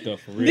you fucked up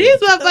for real. These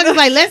motherfuckers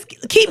like, let's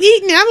keep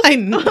eating it.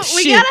 I'm like,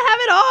 We shit. gotta have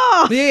it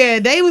all. Yeah,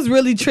 they was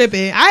really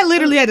tripping. I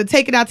literally had to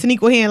take it out to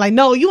Nico's hand. Like,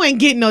 no, you ain't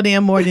getting no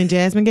damn more than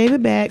Jasmine gave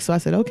it back. So I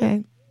said,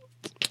 okay.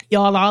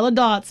 Y'all are all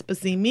adults, but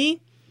see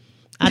me,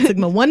 I took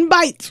my one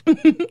bite.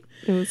 It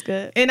was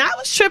good. And I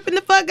was tripping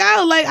the fuck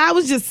out. Like, I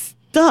was just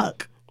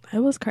stuck. It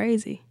was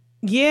crazy.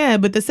 Yeah,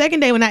 but the second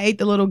day when I ate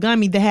the little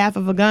gummy, the half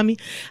of a gummy,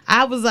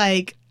 I was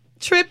like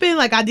tripping.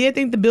 Like I did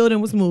think the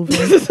building was moving.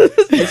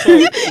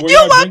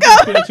 You woke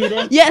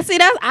up. Yeah, see,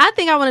 I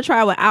think I want to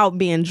try without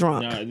being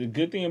drunk. Nah, the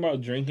good thing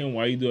about drinking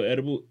while you do an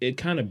edible, it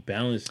kind of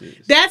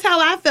balances. That's how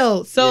I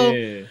felt. So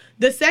Yeah.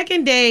 the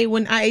second day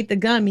when I ate the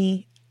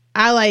gummy,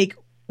 I like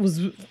was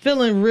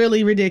feeling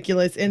really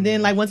ridiculous. And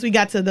then like once we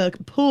got to the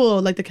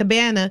pool, like the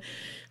cabana,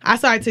 I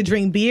started to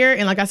drink beer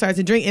and like I started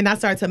to drink and I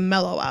started to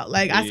mellow out.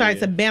 Like I started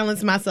to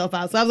balance myself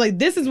out. So I was like,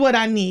 this is what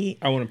I need.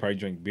 I want to probably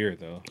drink beer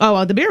though. Oh,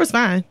 well, the beer was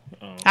fine.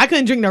 I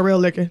couldn't drink no real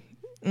liquor.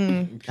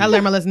 I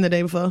learned my lesson the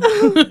day before.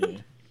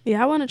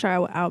 Yeah, I want to try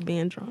without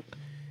being drunk.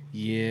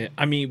 Yeah,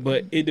 I mean,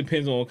 but it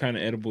depends on what kind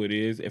of edible it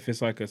is. If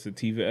it's like a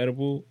sativa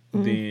edible,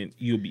 then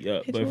you'll be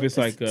up. But if it's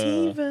like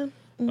sativa.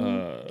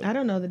 I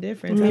don't know the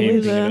difference. Me can't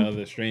either. think of the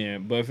other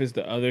strand. But if it's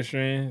the other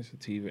strand,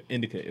 sativa,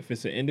 indica. If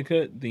it's an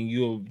indica, then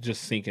you'll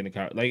just sink in the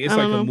car. Like it's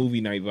like a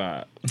movie night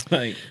vibe.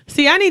 Like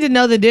See, I need to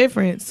know the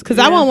difference because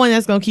I want one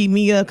that's gonna keep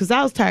me up because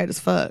I was tired as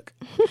fuck.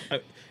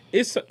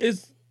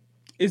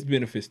 it's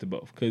benefits to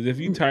both. Because if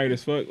you tired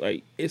as fuck,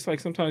 like it's like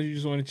sometimes you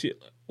just want to chill.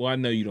 Well, I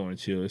know you don't want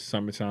to chill. It's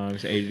summertime.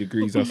 It's 80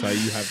 degrees outside.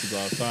 You have to go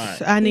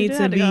outside. I need do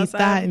to have to be go outside.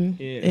 thotting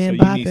Yeah, and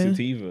so you need bopping.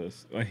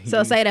 sativas. Like,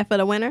 So say that for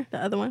the winner, the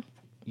other one.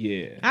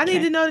 yeah. I need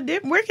to know the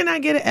difference. Where can I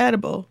get an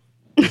edible?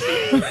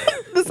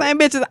 The same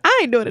bitches. I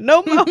ain't doing it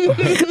no more.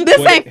 This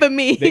ain't for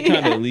me. They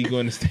kind of illegal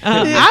in the state.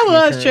 I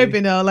was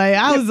tripping though. Like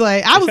I was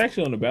like, I It's was.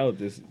 actually on the ballot.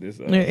 This.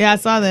 Yeah, I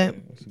saw that.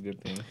 That's a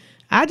good thing.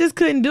 I just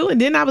couldn't do it.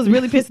 Then I was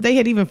really pissed that they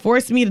had even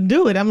forced me to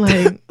do it. I'm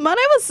like,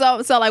 Monday was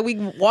so like we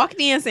walked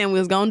in saying we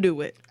was gonna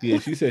do it. Yeah,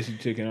 she said she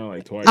checking out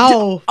like twice.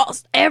 oh,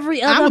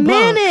 Every I'm other a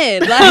bunk.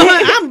 minute. I'm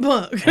Like, I'm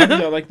bunk. How did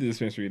y'all like the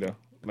dispensary though?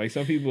 Like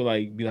some people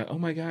like be like, "Oh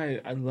my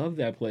god, I love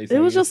that place." it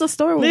Like, was just a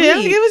store with Yeah,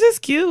 weed. it was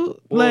just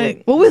cute.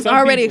 Like, Well, we was some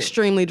already people-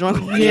 extremely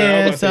drunk. I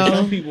yeah. was about to say, So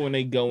some people when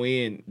they go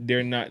in,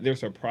 they're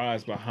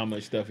surprised by how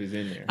much stuff is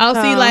in there. I'll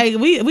see. Like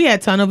we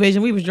had tunnel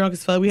vision. We was drunk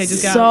as fuck. We had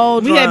just got. So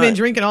we had been drunk.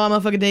 drinking all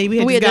motherfucking day. We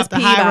had We had just just got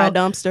peed the high by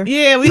a roll. dumpster.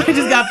 Yeah, we had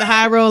just got the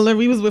high roller.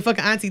 We was with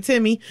fucking Auntie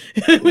Timmy.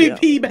 We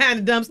peed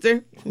behind the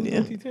dumpster.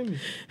 Auntie Timmy.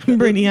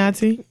 Brittany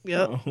Auntie.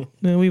 Yep.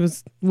 And we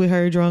was with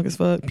her drunk as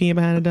fuck, peeing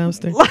behind the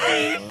dumpster.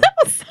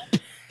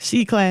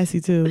 She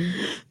classy too.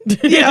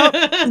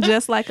 Yep.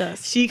 Just like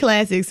us. She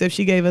classy, except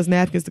she gave us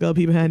napkins to go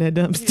pee behind that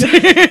dumpster.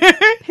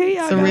 Here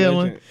y'all It's go. a real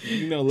one.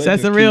 You know,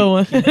 That's legends a real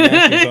one. keep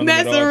napkins on them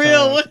That's at all a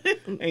real times.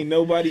 one. Ain't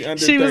nobody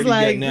under She 30 was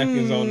like, got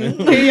napkins on them.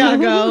 Here y'all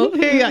go.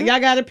 Here y'all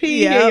gotta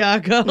pee. Yep. Here y'all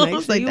go. Make I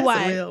was sure like, you that's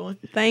wipe. a real one.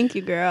 Thank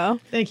you,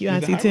 girl. Thank you,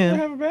 Does Auntie the high roller Tim.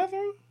 have a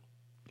bathroom?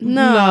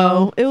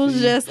 No, it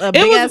was just a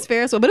big was- ass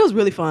Ferris wheel, but it was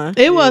really fun.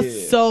 It was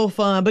Yeah. so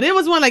fun, but it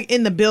was one like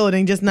in the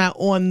building, just not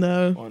on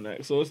the. On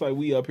that. So it's like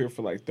we up here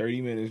for like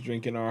 30 minutes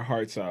drinking our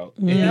hearts out.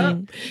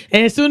 And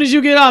as soon as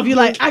you get off, you're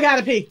like, I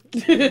gotta pee.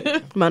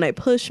 Monet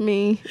pushed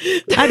me.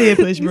 I did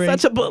push You're Brie.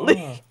 such a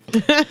bully.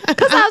 Because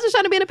I was just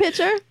trying to be in a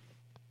picture.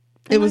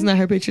 It was not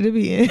her picture to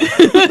be in.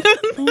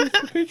 Who's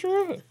the picture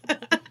of?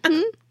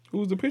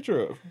 Who's the picture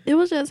of? It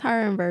was just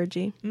her and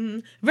Virgie.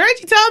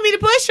 Virgie told me to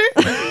push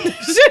her.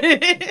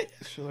 Shit.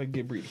 Should I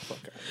get Bree the fuck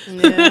out?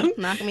 Yeah,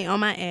 knocking me on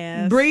my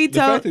ass. Bree The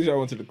fact told. that y'all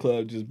went to the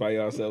club just by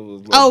yourselves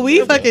was Oh,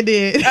 we legendary. fucking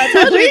did. I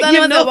told you We the only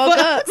give ones no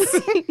that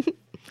woke fucks. up.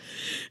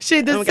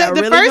 Shit, the And we got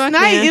really first drunk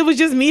night then. it was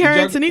just me, her,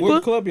 and What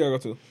Taniqua. club y'all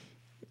go to?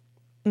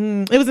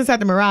 It was inside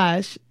the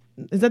Mirage.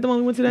 Is that the one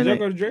we went to that Did y'all night?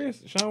 go to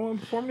Dre's? Sean went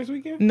perform this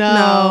weekend?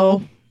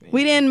 No.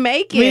 We didn't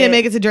make it. We didn't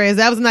make it to Dre's.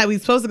 That was the night we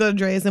was supposed to go to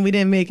Dre's and we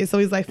didn't make it. So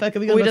he's like, fuck it,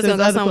 we gonna We go just to this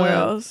gonna go other somewhere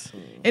club. else.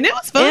 And it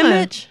was fun.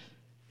 Image.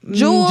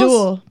 Jules.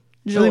 Jewel.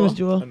 I think it was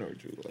Jewel. Jewel. I know where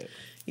Drew at.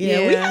 Yeah,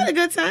 we Yeah. had a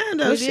good time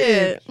though. We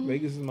Shit. did.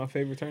 Vegas is my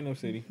favorite turn-up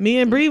city. Me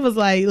and Bree was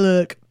like,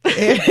 look,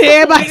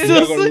 everybody Did y'all go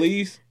to still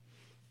Lee's?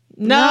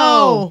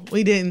 No,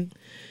 we didn't.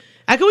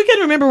 We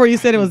couldn't remember where you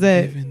said it was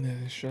at. Giving the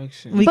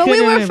instructions. We But we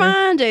couldn't were remember.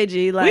 fine,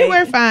 JG. Like We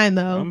were fine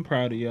though. I'm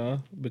proud of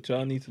y'all, but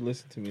y'all need to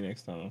listen to me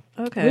next time.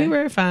 okay. We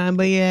were fine,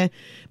 but yeah,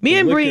 me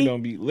and Bree.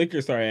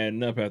 Liquor start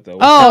adding up after a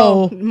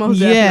while. Oh, most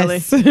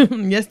yes,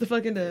 yes, the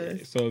fucking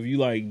does. So if you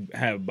like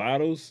have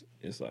bottles,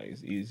 it's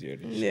easier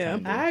to just Yeah.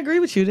 kinda- I agree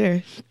with you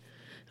there.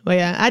 But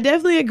yeah, I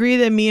definitely agree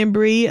that me and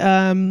Bree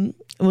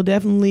will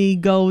definitely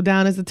go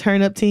down as a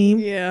turn up team.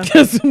 Yeah.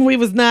 Because we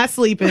was not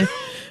sleeping.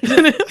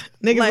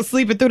 Niggas was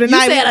sleeping through the You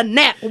night. said a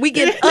nap. We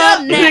get a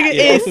Nigga, nap.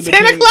 it's also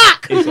 10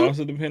 o'clock. It's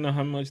also depending on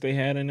how much they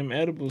had in them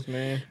edibles,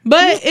 man.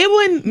 But it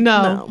wouldn't,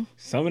 No.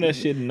 Some of that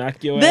shit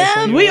knock your Them- ass.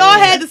 on your We all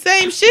ass. had the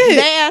same shit.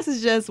 Their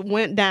asses just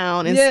went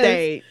down and Yes.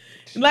 stayed.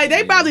 Like,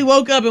 they probably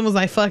woke up and was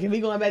like, fuck it, we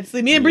going back to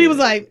sleep. Me and Bree was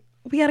like,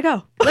 We gotta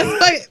go. let's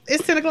fuck it.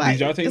 It's 10 o'clock. Did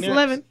y'all take It's naps?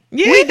 11.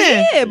 Yeah. We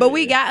did, but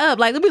we got up.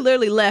 Like we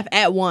literally left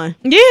at 1.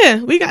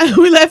 Yeah, we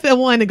left at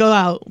 1 to go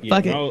out. Yeah,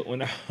 Fuck it.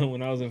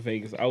 when I was in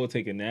Vegas, I would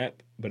take a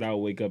nap, but I would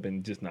wake up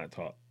and just not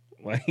talk.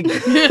 Like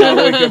I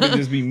would wake up and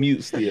just be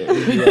mute still.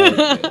 It'd be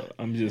like, yo,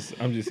 I'm just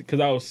because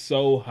I was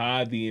so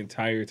high the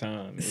entire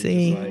time. It was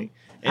See. just like,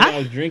 and I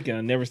was drinking.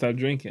 I never stopped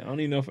drinking. I don't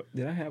even know if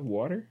did I have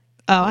water.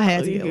 Oh, I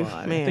had to get Yeah, water.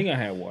 I man. think I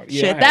had water. Yeah,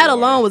 I Shit, had that water.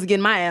 alone was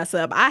getting my ass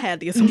up. I had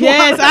to get some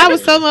Yes, water. I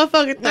was so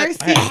motherfucking I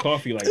thirsty. had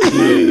coffee like 2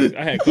 days.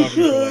 I had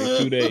coffee for like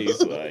 2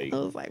 days. Like I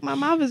was like, my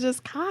mouth is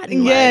just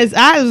cotton. Yes,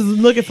 I was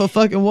looking for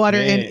fucking water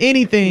in Man.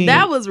 anything.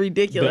 That was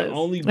ridiculous. the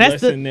only That's the-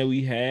 blessing that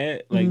we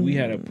had, like we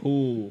had a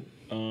pool.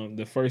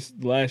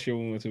 Last year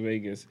when we went to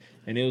Vegas,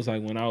 and it was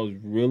like when I was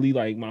really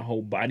like my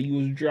whole body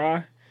was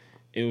dry.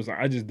 It was like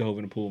I just dove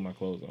in the pool with my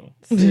clothes on.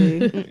 See,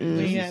 Just had to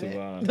it.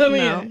 survive.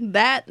 no,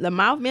 that the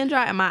mouth being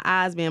dry and my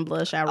eyes being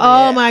bloodshot red.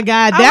 Oh my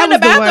god, I that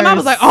went to was the the bathroom. worst. I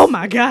was like, oh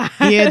my god.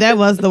 Yeah, that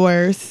was the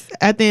worst.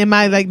 I think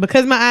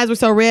because my eyes were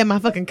so red, my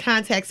fucking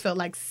contacts felt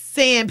like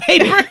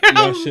sandpaper.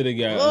 Y'all should have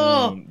got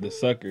Oh. the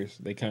suckers.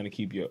 They kind of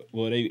keep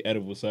they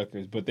edible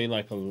suckers, but they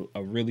like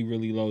a really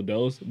really low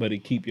dose, but it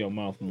keep your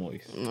mouth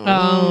moist.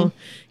 Oh,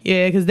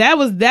 yeah, because that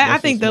was that. That's I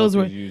what think those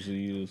were smokers usually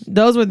use.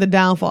 those were the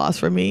downfalls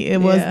for me.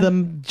 It was Yeah.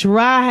 the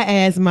dry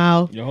ass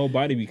mouth. Your whole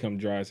body become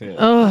dry as hell.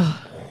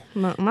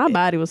 Ugh, My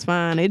body was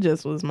fine. It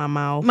just was my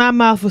mouth. my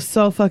mouth was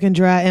so fucking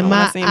dry, and When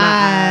I my seen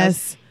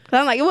eyes. Cause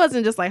I'm like, it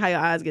wasn't just like how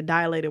your eyes get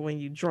dilated when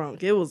you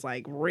drunk. It was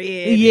like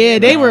red. Yeah,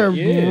 they were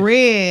Yeah.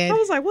 red. I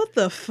was like, what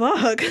the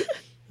fuck?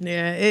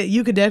 Yeah,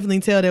 you could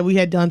definitely tell that we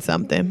had done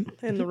something.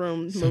 In the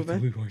room we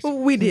moving. were-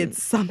 We did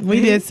something.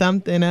 We did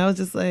something. I was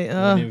just like,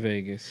 in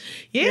Vegas.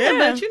 yeah,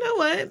 Yeah. but you know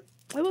what?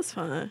 It was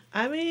fun.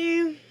 I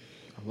mean,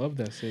 I love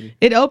that city.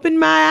 it opened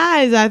my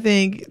eyes. I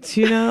think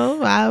you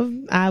know,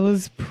 I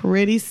was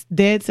pretty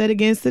dead set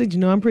against it. You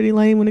know, I'm pretty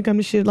lame when it comes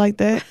to shit like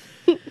that.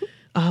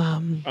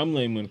 I'm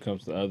lame when it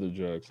comes to other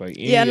drugs. Like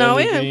any Yeah, no,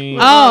 other yeah. thing,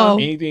 Oh.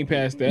 anything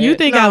past that. You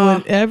think No. I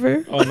would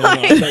ever? Oh no, no, I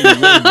thought you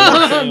really were.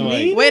 I'm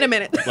saying, like, Wait a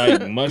minute.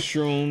 like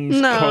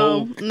mushrooms, No,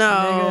 coke,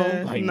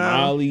 no, like no.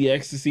 Molly,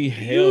 ecstasy.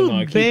 Hell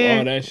no, keep bear.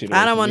 all that shit. I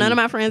away don't from want none me. of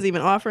my friends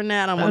even offering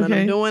that. I don't want Okay.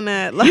 them doing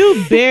that. Like,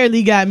 You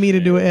barely got me to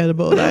do an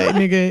edible, like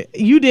nigga.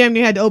 You damn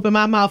near had to open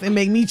my mouth and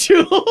make me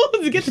chew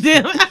to get the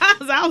damn.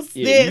 I was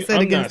Yeah, dead set I'm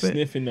not against it.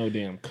 sniffing no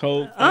damn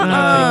coke. I'm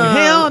not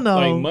taking Hell no.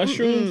 Like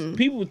mushrooms,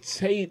 people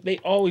say they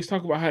always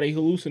talk about how they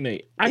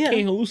hallucinate. I Yeah.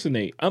 can't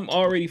hallucinate. I'm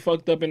already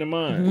fucked up in the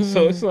mind.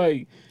 So it's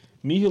like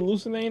me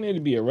hallucinating,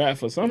 it'd be a rap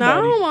for no, I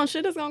somebody. don't want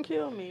shit that's gonna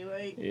kill me.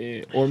 Like,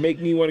 Yeah, or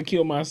make me want to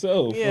kill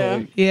myself. Yeah.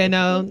 Like, Yeah,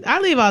 no. I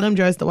leave all them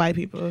drugs to white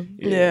people.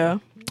 yeah.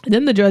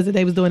 Them the drugs that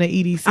they was doing at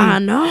EDC. I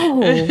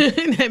know.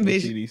 that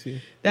bitch. CDC.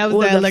 That was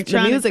Well, that the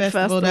electronic music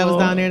festival that was festival.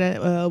 down there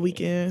that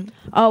weekend.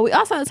 Oh, we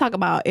also had to talk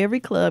about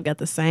every club got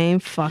the same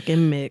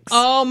fucking mix.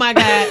 Oh my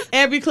god!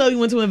 Every club we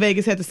went to in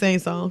Vegas had the same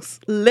songs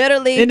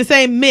Literally in the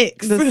same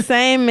mix. the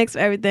same mix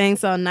of everything.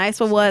 So Nice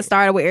for What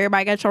started with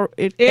Everybody Get Your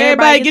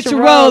Get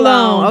Your Roll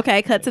On.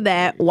 Okay, cut to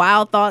that.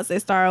 Wild Thoughts they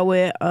started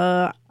with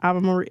Ava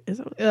Marie. Is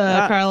it,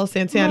 Carlos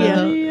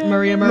Santana, Yeah.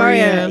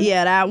 Maria.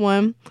 Yeah, that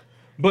one.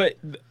 But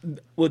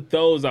with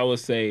those, I would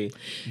say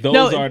those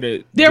No, are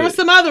the. There were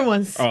some other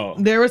ones. Oh,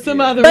 there were some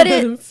yeah. other But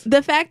ones.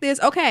 the fact is,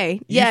 okay,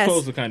 You're yes,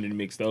 supposed to kind of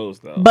mix those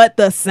though. but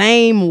the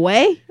same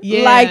way.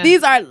 Yeah. Like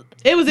these are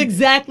It was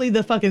exactly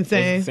the fucking Was it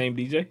the same. same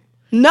DJ.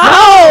 no.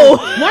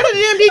 One of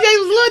the damn DJs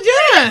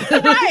was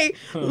Lil Jon. Right,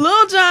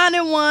 Lil Jon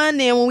in one.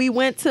 Then when we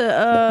went to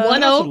One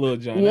That's oh. a Lil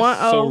Jon. One-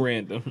 That's so oh.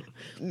 random.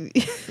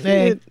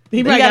 Hey,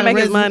 he gotta got make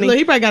his money. Look,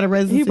 he probably got a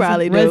residency. He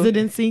probably do.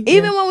 residency.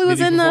 Even when we was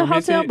he in the perform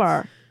his hotel hits?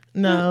 bar.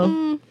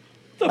 no,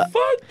 The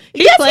fuck?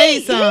 he Yes,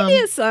 played some. He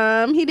did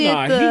some. He did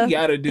Nah, the. he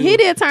gotta do. He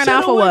did turn To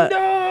down the for what?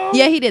 window.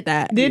 Yeah, he did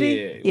that. Did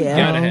he? Yeah, Yeah.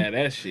 You gotta have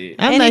that shit.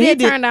 I'm And like, he did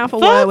turn down for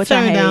Fuck what? Which I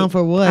Turn hate. down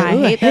for what? I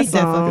Ooh, hate that fucking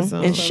song.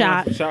 song. And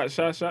shot. Shot.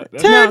 That's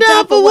Turn No,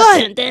 down for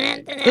what?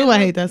 Dun-dun-dun-dun. Ooh, I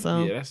hate that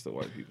song. Yeah, that's the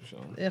white people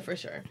song. Yeah, for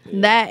sure.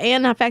 That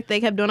and the fact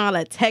they kept doing all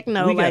that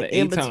techno We got like an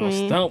in 8-time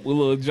between. stump with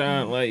Lil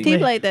Jon. Like He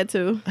played that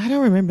too. I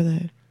don't remember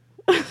that.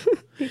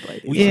 He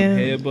played it. we Yeah. some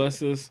head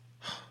busters.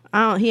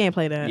 He ain't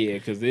played that. Yeah,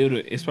 because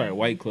it's probably a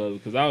white club.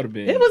 Because I would have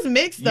been. It was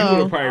mixed You would've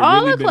though. probably All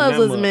really the been clubs that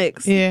was much.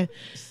 mixed. Yeah.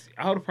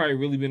 I would have probably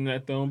really been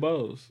at throwing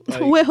bows.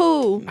 Like, With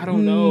who? I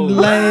don't know.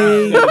 Like-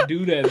 You gotta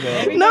do that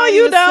though. No,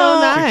 you was so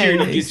don't. nice.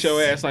 Security get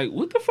your ass like,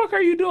 what the fuck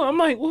are you doing? I'm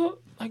like, well,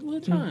 like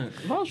Lil Jon,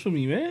 vouch for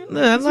me, man. No,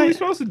 That's I'm what we like-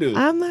 supposed to do.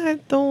 I'm not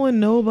throwing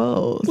no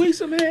balls. We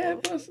some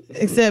head busters.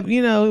 Except,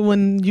 you know,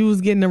 when you was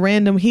getting a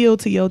random heel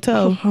to your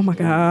toe. Oh my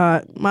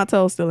god, my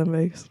toe's still in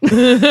Vegas.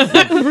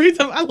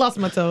 I lost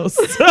my toes.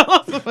 I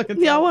lost my fucking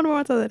toe. Y'all wonder why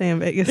I told that damn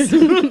Vegas.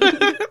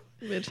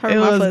 Bitch, hurt It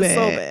my was foot bad.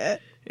 so bad.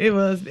 It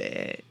was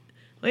bad.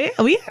 Well,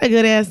 yeah, we had a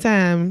good ass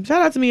time. Shout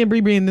out to me and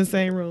Bree in the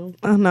same room.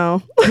 I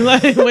know.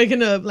 Like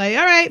waking up, like,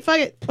 all right, fuck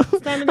it.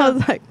 It's time to I go.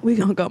 was like, we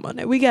gonna go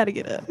Monday. We gotta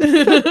get up.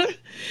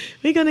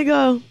 We gonna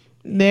go.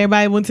 And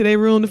everybody went to their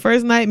room the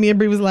first night. Me and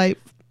Bree was like,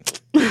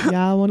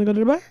 y'all want to go to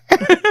the bar?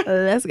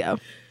 Let's go.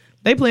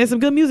 They playing some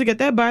good music at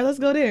that bar. Let's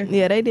go there.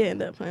 Yeah, they did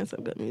end up playing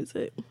some good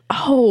music.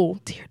 Oh,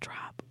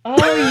 Teardrop.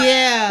 Oh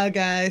yeah,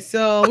 guys.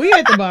 So we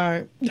at the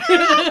bar,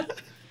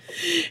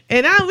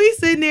 and we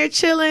sitting there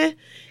chilling,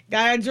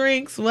 got our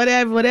drinks,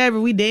 whatever.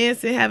 We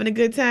dancing, having a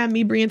good time.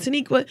 Me, Bree, and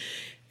Taniqua,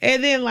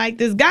 and then like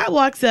this guy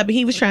walks up and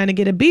he was trying to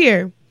get a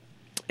beer,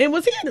 and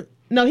was he at?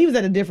 No, he was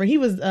at a different. He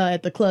was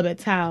at the club at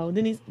Tao.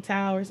 Didn't he?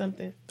 Tao or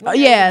something? Oh,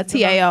 yeah,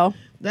 TAO.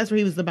 That's where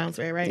he was the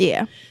bouncer at, right?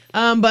 Yeah.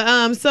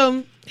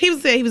 So he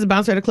was saying he was a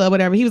bouncer at a club,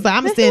 whatever. He was like,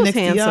 I'm gonna stand next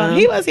to y'all. handsome.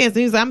 He was handsome.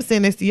 He was like, I'm gonna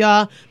stand next to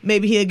y'all.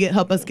 Maybe he'll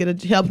help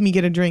me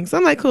get a drink. So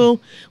I'm like, cool.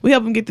 We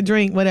help him get the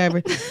drink,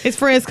 whatever. His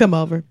friends come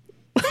over.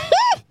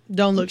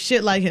 Don't look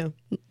shit like him.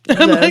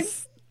 I'm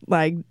Just,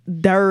 like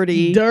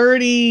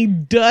dirty.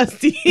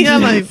 dusty.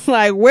 I'm like,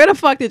 Like, where the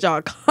fuck did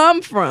y'all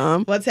come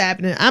from? what's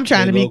happening? I'm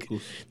trying to They be.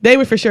 locals. They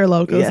were for sure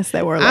locals. Yes,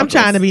 they were I'm locals.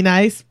 trying to be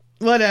nice.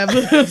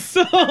 Whatever.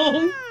 So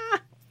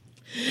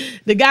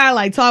the guy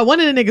one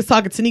of the niggas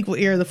talking Taniqua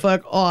ear the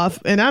fuck off,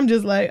 and I'm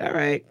just like, all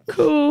right,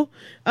 cool.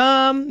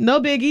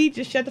 No biggie.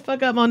 Just shut the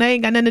fuck up, Monet.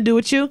 Ain't got nothing to do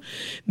with you.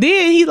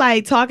 Then he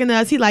like talking to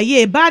us. He like,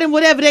 yeah, buy them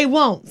whatever they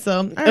want. So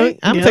all right,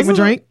 I'm gonna take my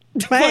drink.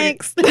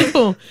 Thanks.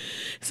 Cool.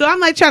 So I'm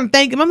like trying to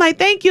thank him. I'm like,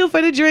 thank you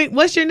for the drink.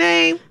 What's your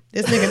name?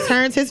 This nigga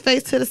turns his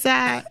face to the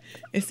side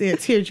and said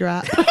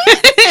teardrop.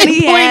 And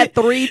he had pointed-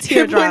 3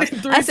 teardrops.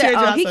 pointed 3 I said,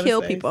 oh, teardrops he on his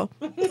killed face. people.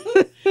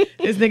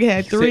 This nigga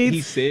had He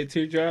 3. said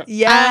teardrop.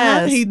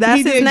 Yes, He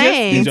that's did his just-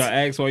 name. Did y'all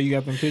ask why you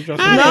got them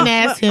teardrops? I No, didn't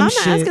ask him I'm not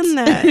shit. asking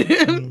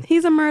that.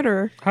 He's a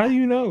murderer. How do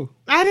you know?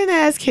 I didn't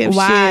ask him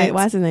Why? shit.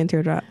 Why is his name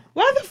Teardrop?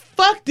 Why the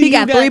fuck do He you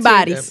got 3 teardrop?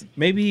 bodies.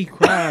 Maybe he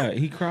cried.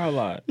 He cried a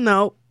lot.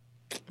 No.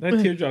 That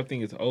teardrop thing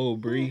is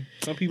old, Bree.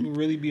 Some people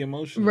really be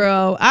emotional.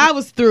 Bro, I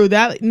was through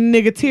that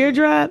nigga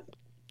teardrop.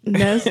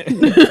 That's, Did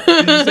you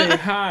say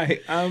hi?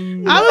 I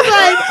was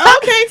like,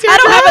 okay, teardrop. I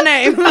don't have a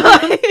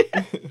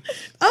name.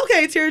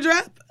 Okay,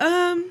 teardrop.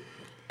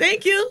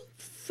 Thank you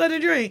for the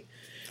drink.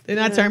 Then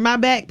I turned my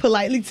back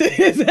politely to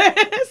his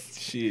ass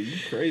Shit, you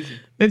crazy.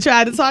 and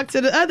tried to talk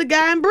to the other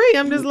guy and Bree.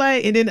 I'm just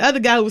like, and then the other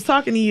guy who was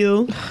talking to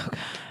you.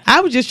 I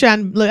was just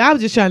trying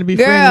to be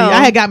Girl. friendly.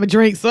 I had got my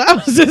drink, so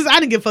I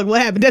didn't give a fuck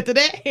what happened after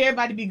that.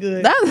 Everybody be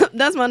good.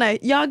 that's my name.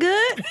 Y'all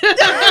good?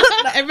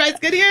 Everybody's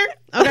good here?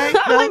 Okay.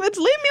 I'm like, bitch,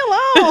 leave me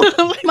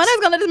alone. My name's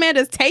gonna let this man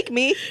just take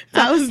me.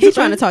 I was He's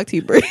trying to talk to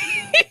you, Bree.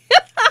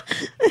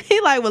 He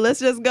like, well, let's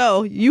just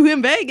go. You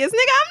in Vegas, nigga?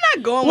 I'm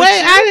not going with Wait,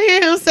 you. I didn't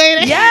hear him say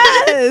that.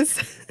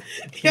 Yes.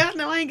 Y'all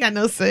know I ain't got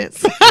no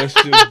sense. Let's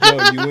just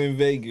go. You in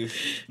Vegas.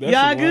 That's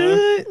Y'all the line.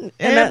 good?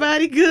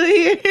 Everybody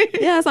good here?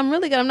 Yes, I'm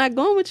really good. I'm not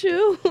going with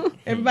you.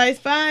 Everybody's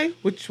fine?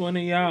 Which one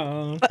of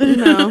y'all?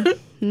 No,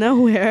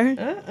 nowhere.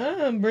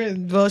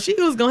 Well, she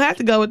was gonna have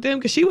to go with them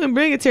because she wouldn't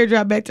bring a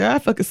teardrop back to her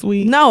fucking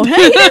suite. No, hey, he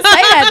didn't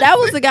say that. That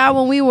was the guy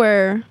when we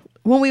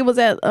was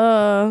at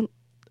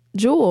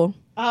Jewel.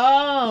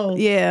 Oh.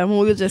 Yeah, when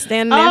we was just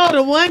standing there. Oh,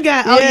 the one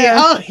guy. Oh Yeah. yeah.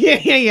 Oh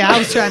yeah.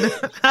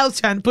 I was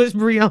trying to push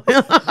Bree on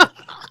him.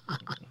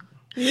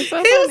 He He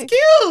was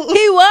cute.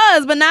 He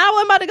was, but now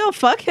I'm about to go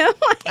fuck him.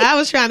 I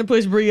was trying to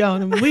push Bree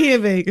on him. We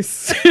in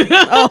Vegas.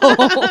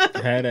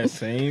 Had that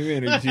same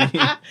energy.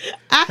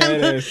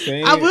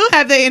 I will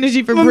have that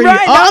energy for Bree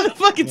Right, all the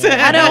fucking time.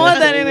 I don't want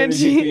that Same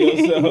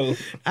energy. for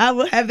yourself. I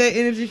will have that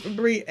energy for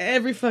Bree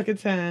every fucking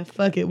time.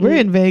 Fuck it. We're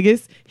in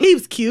Vegas. He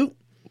was cute.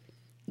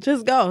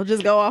 Just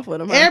go off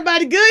with him. Huh?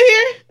 Everybody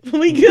good here?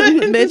 We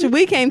good? Bitch,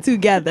 we came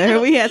together.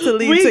 We had to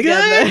leave We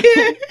together. good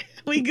here?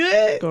 We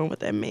good? Going with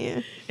that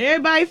man.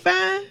 Everybody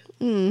fine?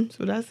 That's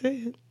what I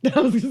said. I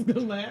was just gonna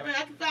like,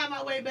 I can find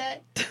my way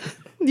back.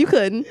 You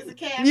couldn't. There's a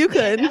cab You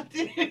stand couldn't. out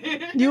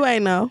there. You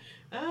ain't know.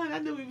 I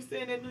knew we were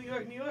staying in New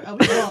York. Oh,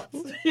 we walked.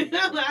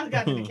 I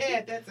got to the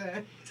cab that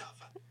time.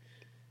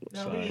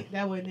 No, Sorry.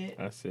 that wasn't it.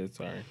 I said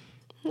sorry.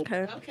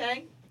 Okay.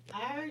 Okay, I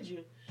heard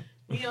you.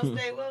 We don't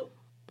stay woke.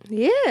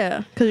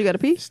 Yeah, because you got to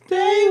pee.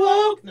 Stay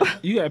woke. No.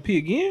 You got to pee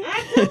again?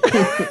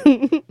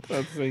 I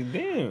was to say,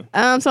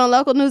 damn. So in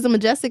local news, the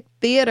Majestic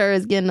Theater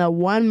is getting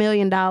 $1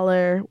 million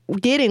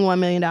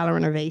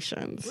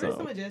renovation. Where's So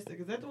the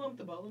Majestic? Is that the one with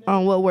the bowling?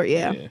 on what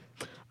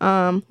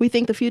we're we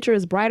think the future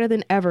is brighter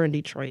than ever in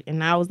Detroit, and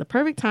now is the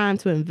perfect time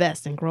to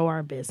invest and grow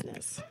our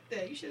business.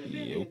 You should have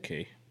been Yeah, there.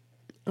 okay.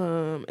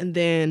 And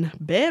then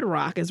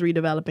Bedrock is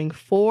redeveloping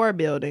 4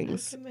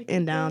 buildings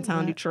in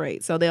downtown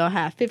Detroit. So they'll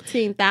have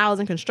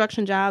 15,000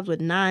 construction jobs with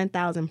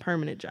 9,000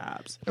 permanent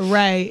jobs.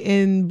 Right,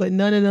 but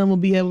none of them will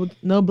be able.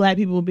 No black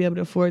people will be able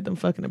to afford them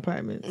fucking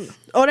apartments.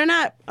 Oh, they're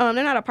not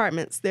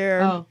apartments.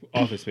 They're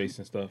Office space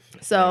and stuff.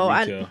 so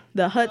And retail.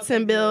 the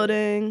Hudson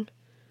building.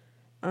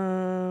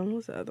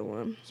 What's the other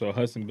one? So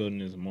Hudson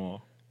Building is a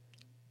mall.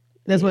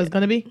 That's what it's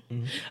gonna be.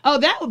 Oh,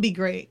 that would be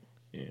great.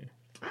 Yeah.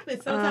 I've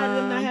been so tired of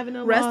them not having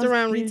no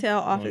Restaurant, malls. retail,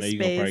 Well, now office you're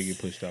going to probably get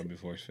space, pushed out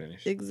before it's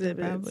finished.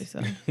 exhibits. Probably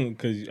so.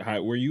 Because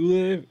where you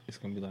live, it's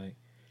going to be like,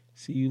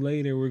 see you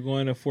later. We're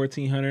going to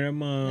 $1,400 a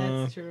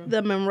month. That's true.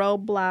 The Monroe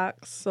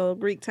blocks, so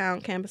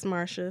Greektown, Campus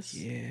Martius.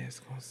 Yeah, it's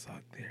going to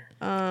suck there.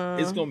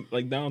 It's going to,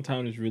 like,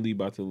 downtown is really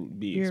about to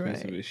be You're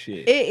expensive right. as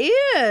shit. It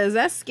is.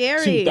 That's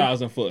scary.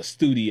 $2,000 for a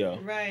studio.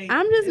 Right.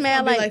 I'm just It's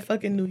mad, gonna be like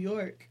fucking New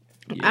York.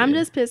 I'm Yeah.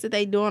 just pissed that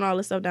they doing all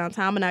this stuff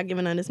downtown, but not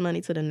giving none of this money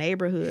to the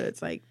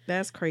neighborhoods. Like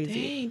that's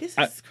crazy. Dang, this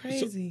I- is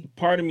crazy. So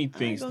part of me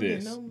thinks gonna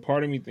get this. no-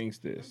 Part of me thinks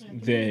this. have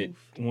to That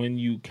move. when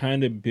you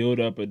kind of build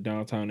up a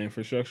downtown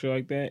infrastructure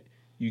like that,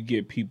 you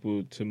get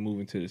people to move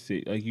into the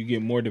city. Like you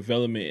get more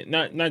development,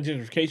 not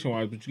gentrification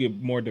wise, but you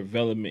get more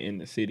development in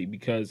the city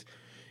because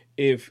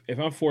if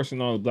I'm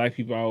forcing all the black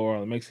people out or all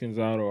the Mexicans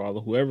out or all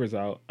the whoever's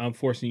out, I'm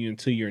forcing you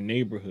into your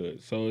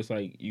neighborhood. So it's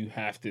like you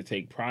have to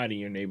take pride in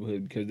your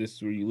neighborhood because this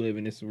is where you live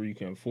and this is where you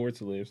can afford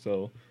to live.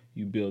 So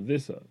you build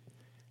this up.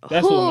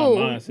 That's what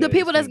my mindset The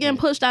people is that's getting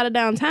thinking. pushed out of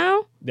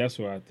downtown, That's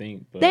what I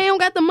think. But they don't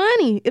got the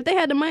money. If they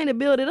had the money to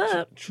build it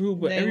up, true,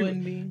 but They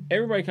wouldn't be.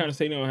 everybody kind of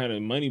say they don't have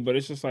the money, but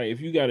it's just like if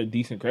you got a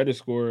decent credit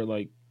score,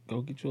 like go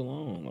get you a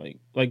loan.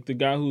 Like the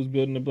guy who's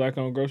building the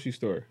black-owned grocery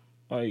store.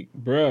 Like,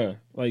 bruh,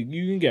 like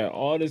you can get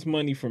all this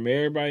money from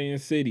everybody in the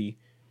city.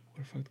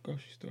 Where the fuck the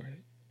grocery store at?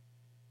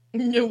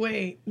 No,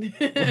 wait.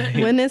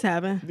 when this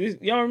happened,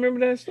 Y'all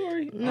remember that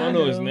story? I don't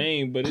know his No.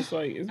 name, but it's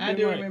like I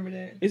do remember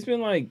that. It's been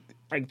like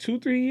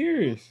 2-3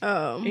 years. And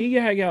oh, he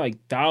got like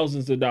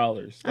thousands of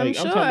dollars. I'm Like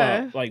I'm talking sure.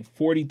 about like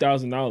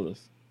 $40,000.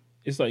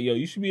 It's like, yo,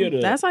 you should be able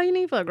to. that's all you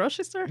need for a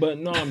grocery store. But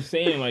no, I'm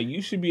saying like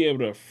you should be able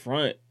to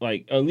front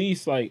like at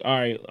least like all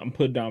right, I'm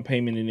put down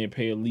payment and then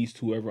pay at least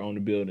whoever owned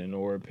the building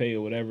or pay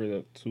whatever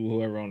to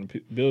whoever owned the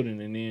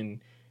building, and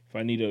then if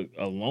I need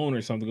a loan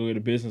or something, go get a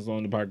business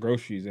loan to buy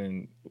groceries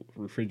and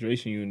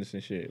refrigeration units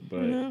and shit.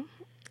 But Yeah.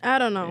 I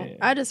don't know. yeah,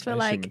 I just feel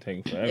that shit like been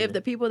taking forever. if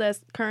the people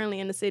that's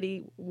currently in the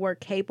city were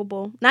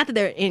capable, not that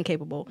they're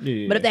incapable,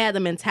 Yeah. but if they had the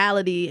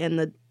mentality and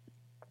the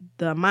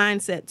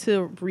mindset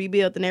to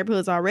rebuild the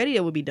neighborhoods already,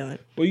 it would be done.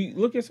 Well, you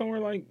look at somewhere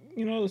like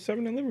the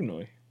 7 in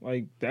Livernois,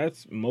 like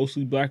that's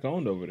mostly black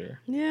owned over there.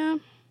 Yeah,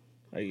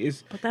 Like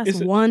it's but that's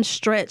it's a- one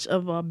stretch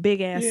of a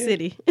big ass Yeah.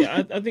 city. yeah,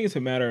 I think it's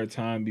a matter of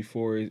time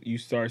before you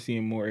start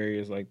seeing more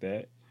areas like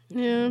that.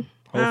 Yeah.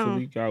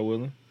 Hopefully, God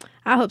willing.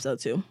 I hope so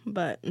too,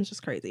 but it's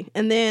just crazy.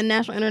 And then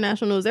national,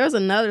 international news. There was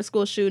another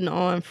school shooting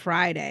on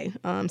Friday.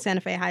 Santa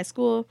Fe High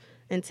School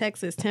in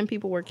Texas. 10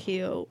 people were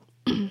killed.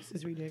 This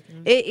is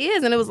ridiculous. It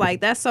is, and it was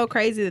like that's so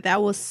crazy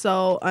that was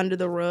so under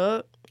the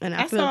rug. And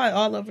I I feel, saw it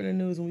all over the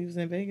news when we was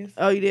in Vegas.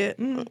 oh, you did?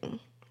 Mm. Mm-mm.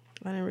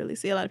 I didn't really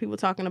see a lot of people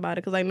talking about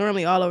it because like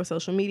normally all over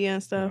social media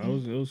and stuff. It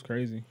was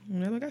crazy.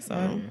 Yeah, like I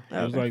saw it.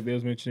 It was like they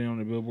was mentioning on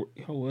the Billboard.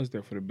 Who was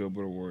there for the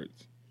Billboard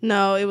Awards?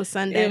 No, it was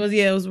Sunday.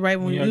 It was right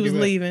when Y'all we was give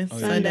it- leaving oh,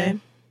 yeah. Sunday.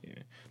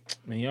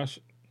 Man, y'all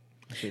should.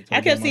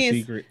 I kept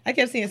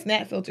seeing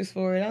snap filters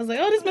for it. I was like,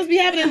 oh, this must be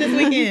happening this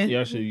weekend.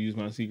 Y'all should use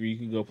my secret. You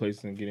can go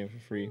places and get in for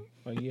free.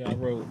 Like, yeah, I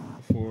wrote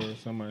for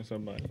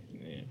somebody.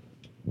 Yeah.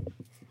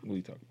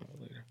 We talk about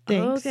it later.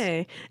 Thanks.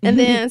 Okay, and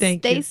then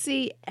Thank you.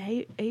 Stacey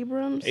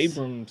Abrams.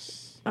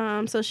 Abrams.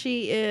 So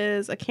she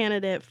is a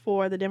candidate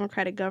for the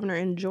Democratic governor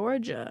in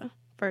Georgia,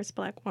 first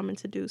black woman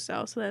to do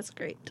so. So that's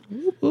great.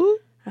 Ooh,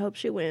 I hope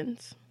she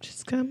wins.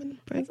 she's coming.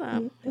 Right?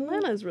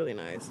 Atlanta is really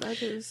nice.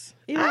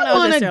 Even I when I was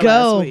wanna just there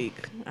go. last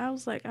week, I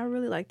was like, I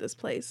really like this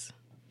place.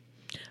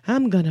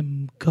 I'm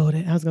gonna go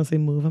to. I was gonna say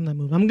move. I'm not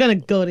moving. I'm gonna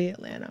go to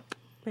Atlanta.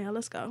 Yeah,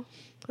 let's go.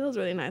 It was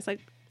really nice. Like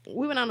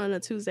we went out on a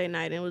Tuesday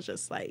night and it was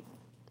just like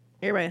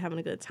everybody having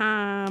a good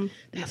time.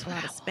 There's a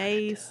lot of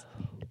space.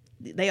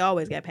 They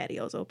always got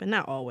patios open.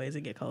 Not always.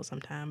 It get cold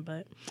sometime,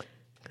 but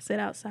sit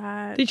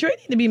outside. Detroit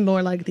need to be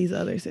more like these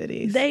other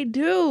cities. They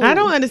do. I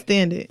don't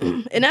understand it.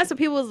 And that's what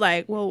people was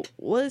like, well,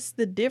 what's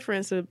the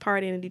difference of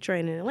partying in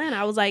Detroit and in Atlanta?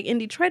 I was like, in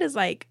Detroit is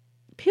like,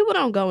 people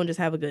don't go and just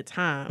have a good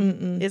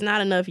time. It's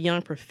not enough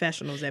young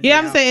professionals that be Yeah,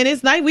 I'm out. saying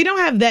it's like we don't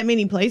have that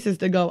many places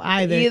to go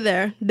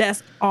either.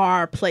 That's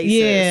our places.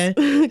 Yeah,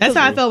 that's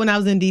how I felt when I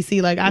was in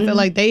DC. Like I felt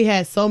like they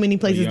had so many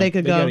places they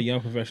could They got go, a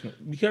young professional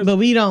because but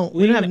we don't.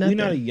 We don't have We're nothing.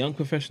 not a young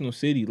professional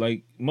city.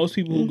 Like most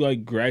people who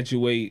like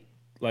graduate,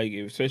 like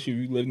especially if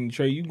you live in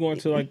Detroit, you going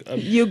to like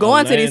You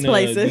going to these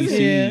Atlanta, places.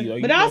 DC, Yeah,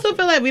 like, but you I go also to-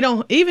 feel like we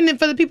don't. Even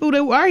for the people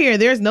that are here,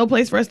 there's no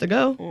place for us to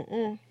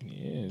go.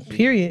 Yeah, it's-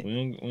 Period. We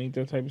ain't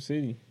that type of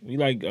city. We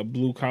like a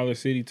blue collar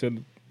city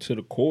to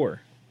the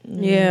core.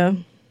 Yeah.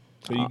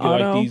 So you get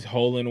Although- like these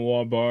hole in the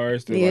wall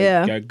bars that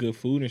Yeah. like got good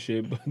food and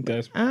shit, but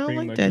that's I don't pretty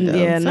like much that, it. though.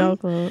 Yeah, no Some-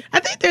 clue. I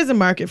think there's a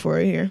market for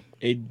it here.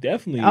 It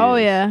definitely Oh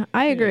is. yeah,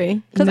 I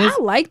agree. Because This-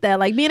 I like that,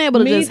 like being able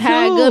to Me just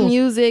have good too.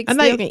 music, I'm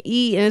still like- can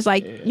eat, and it's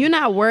like you're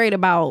not worried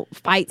about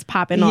fights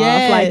popping off.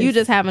 Like you Yes.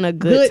 just having a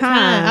good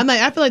time. I'm like,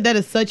 I feel like that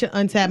is such an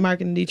untapped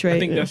market in Detroit. I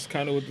think that's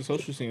kind of what the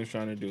social scene is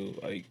trying to do.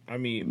 Like, I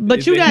mean, But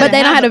if you gotta But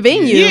they don't have a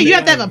venue. Yeah, they you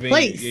have to gotta have a venue.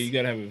 place. Yeah, you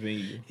gotta have a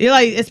venue. You're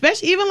like,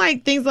 especially even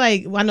like things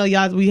like I know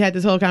y'all. We had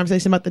this whole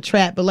conversation about the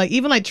trap, but like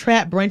even like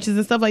trap brunches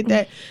and stuff like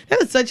that. That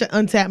is such an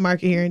untapped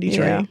market here in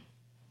Detroit. Yeah.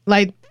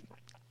 Like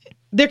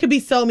there could be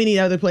so many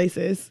other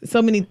places,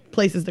 so many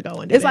places to go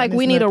and do It's that, like and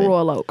we need nothing. a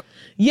Royal Oak.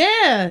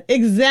 Yeah,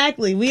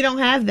 exactly. We don't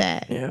have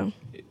that. Yeah.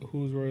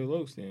 Who's Royal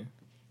Oaks then?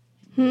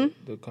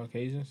 The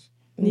Caucasians.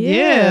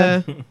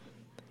 Yeah.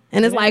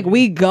 And it's like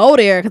we go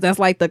there because that's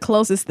like the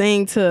closest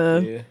thing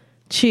to Yeah.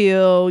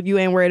 chill. You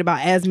ain't worried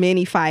about as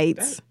many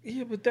fights.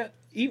 Yeah, but that.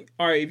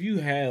 All right, if you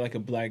had like a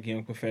black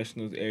young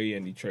professionals area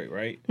in Detroit,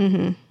 right?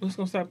 Mm-hmm. What's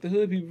gonna stop the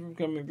hood people from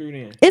coming through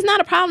then? It's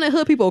not a problem that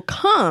hood people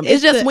come.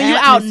 It's just the when you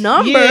atmos-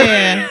 outnumber.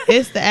 Yeah,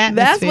 it's the atmosphere.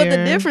 That's what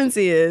the difference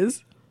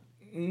is.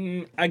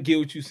 I get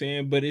what you're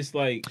saying, but it's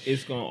like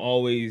it's gonna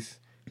always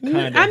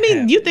kind of. I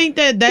mean, you think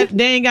that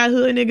they ain't got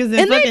hood niggas in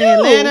And they fucking do.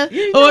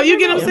 Atlanta? Or you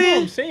get what I'm That's what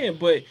I'm saying? saying,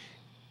 but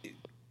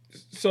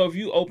so if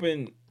you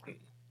open,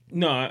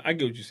 No, I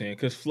get what you're saying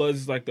because Floods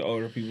is like the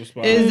older people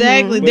spot.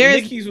 Exactly. But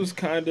There's Nicky's was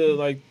kind of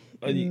like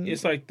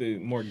it's like the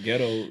more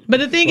ghetto. But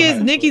the thing is,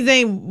 spot. Nicky's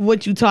ain't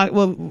what you talk.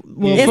 Well,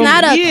 It's from-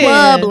 not a yeah.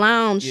 club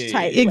lounge Yeah,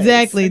 type. yeah.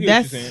 Exactly. I get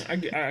That's what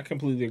you're saying. I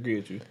completely agree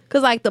with you.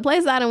 Because like the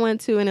place I done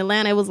went to in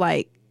Atlanta, it was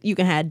like you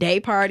can have day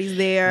parties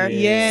there.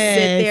 Yes.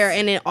 Sit there,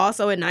 and then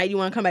also at night you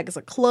want to come back. It's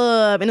a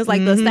club, and it's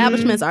like the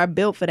establishments are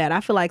built for that. I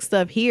feel like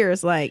stuff here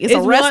is like it's a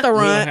It's one- We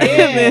restaurant. don't have,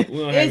 Yeah. we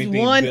don't have It's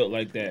anything one- built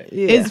like that.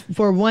 Yeah. it's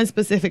for one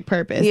specific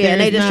purpose. Yeah,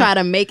 and they There's just not- try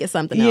to make it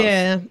something else.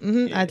 Yeah,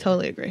 I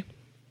totally agree.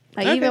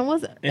 Like Okay. even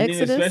was it And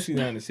Exodus? then especially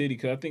not in the city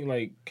because I think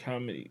like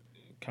comedy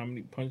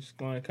punchline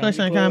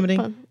Punchline club, comedy.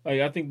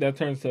 Like I think that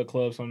turns to a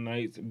club some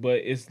nights, but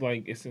it's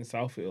like it's in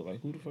Southfield.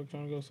 Like who the fuck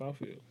trying to go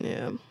Southfield?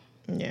 Yeah,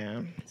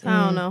 Yeah. so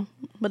I don't know,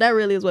 but that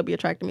really is what be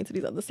attracting me to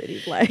these other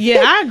cities. Like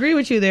Yeah, I agree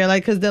with you there.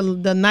 Like, cause the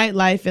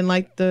nightlife and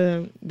like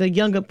the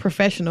younger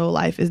professional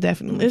life is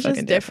definitely it's fucking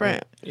just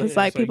different. Yeah, It's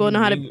like it's like people know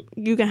how to. you-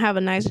 You can have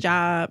a nice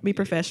job, be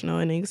professional,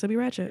 and then you can still be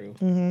ratchet.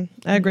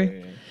 I agree.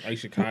 Yeah. Like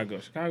Chicago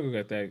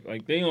got that.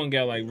 Like they don't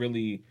got like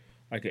really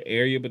like an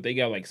area, but they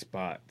got like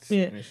spots.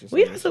 Yeah, And it's just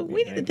we like, also it's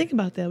we need to nice. think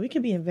about that. We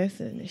could be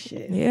investing in this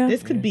shit. Yeah.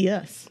 this could be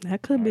us.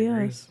 That could be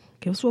agree. us.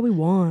 Give us what we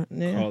want.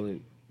 Yeah, Call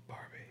it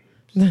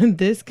Barbie.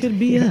 this could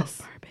be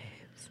us.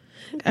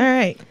 All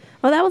right,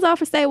 Well, that was all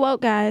for Stay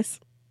Woke, guys.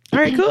 all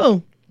right,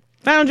 cool.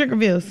 Final drink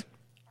reviews.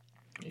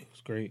 It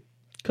was great.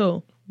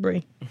 Cool,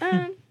 Bree.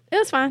 It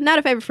was fine. Not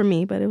a favorite for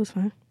me, but it was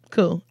fine.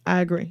 Cool.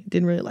 I agree.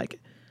 Didn't really like it.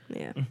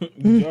 Yeah.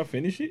 Did y'all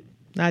finish it?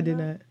 I did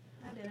not.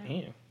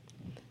 Damn.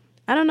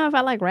 I don't know if I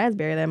like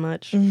raspberry that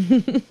much.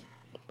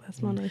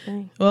 That's my only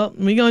thing. Well,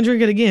 we gonna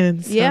drink it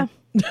again. so. Yeah.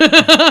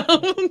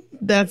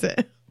 That's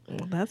it.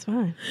 Well, that's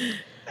fine.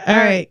 All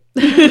right.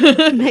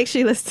 Make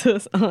sure you listen to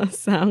us on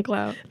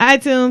SoundCloud,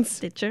 iTunes,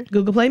 Stitcher,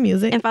 Google Play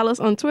Music, and follow us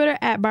on Twitter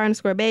at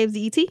bar_babes,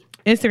 DET.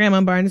 Instagram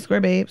on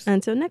bar_babes.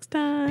 Until next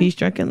time. Peace,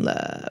 drunk, and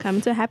love.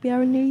 Coming to a happy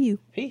hour near you.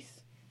 Peace.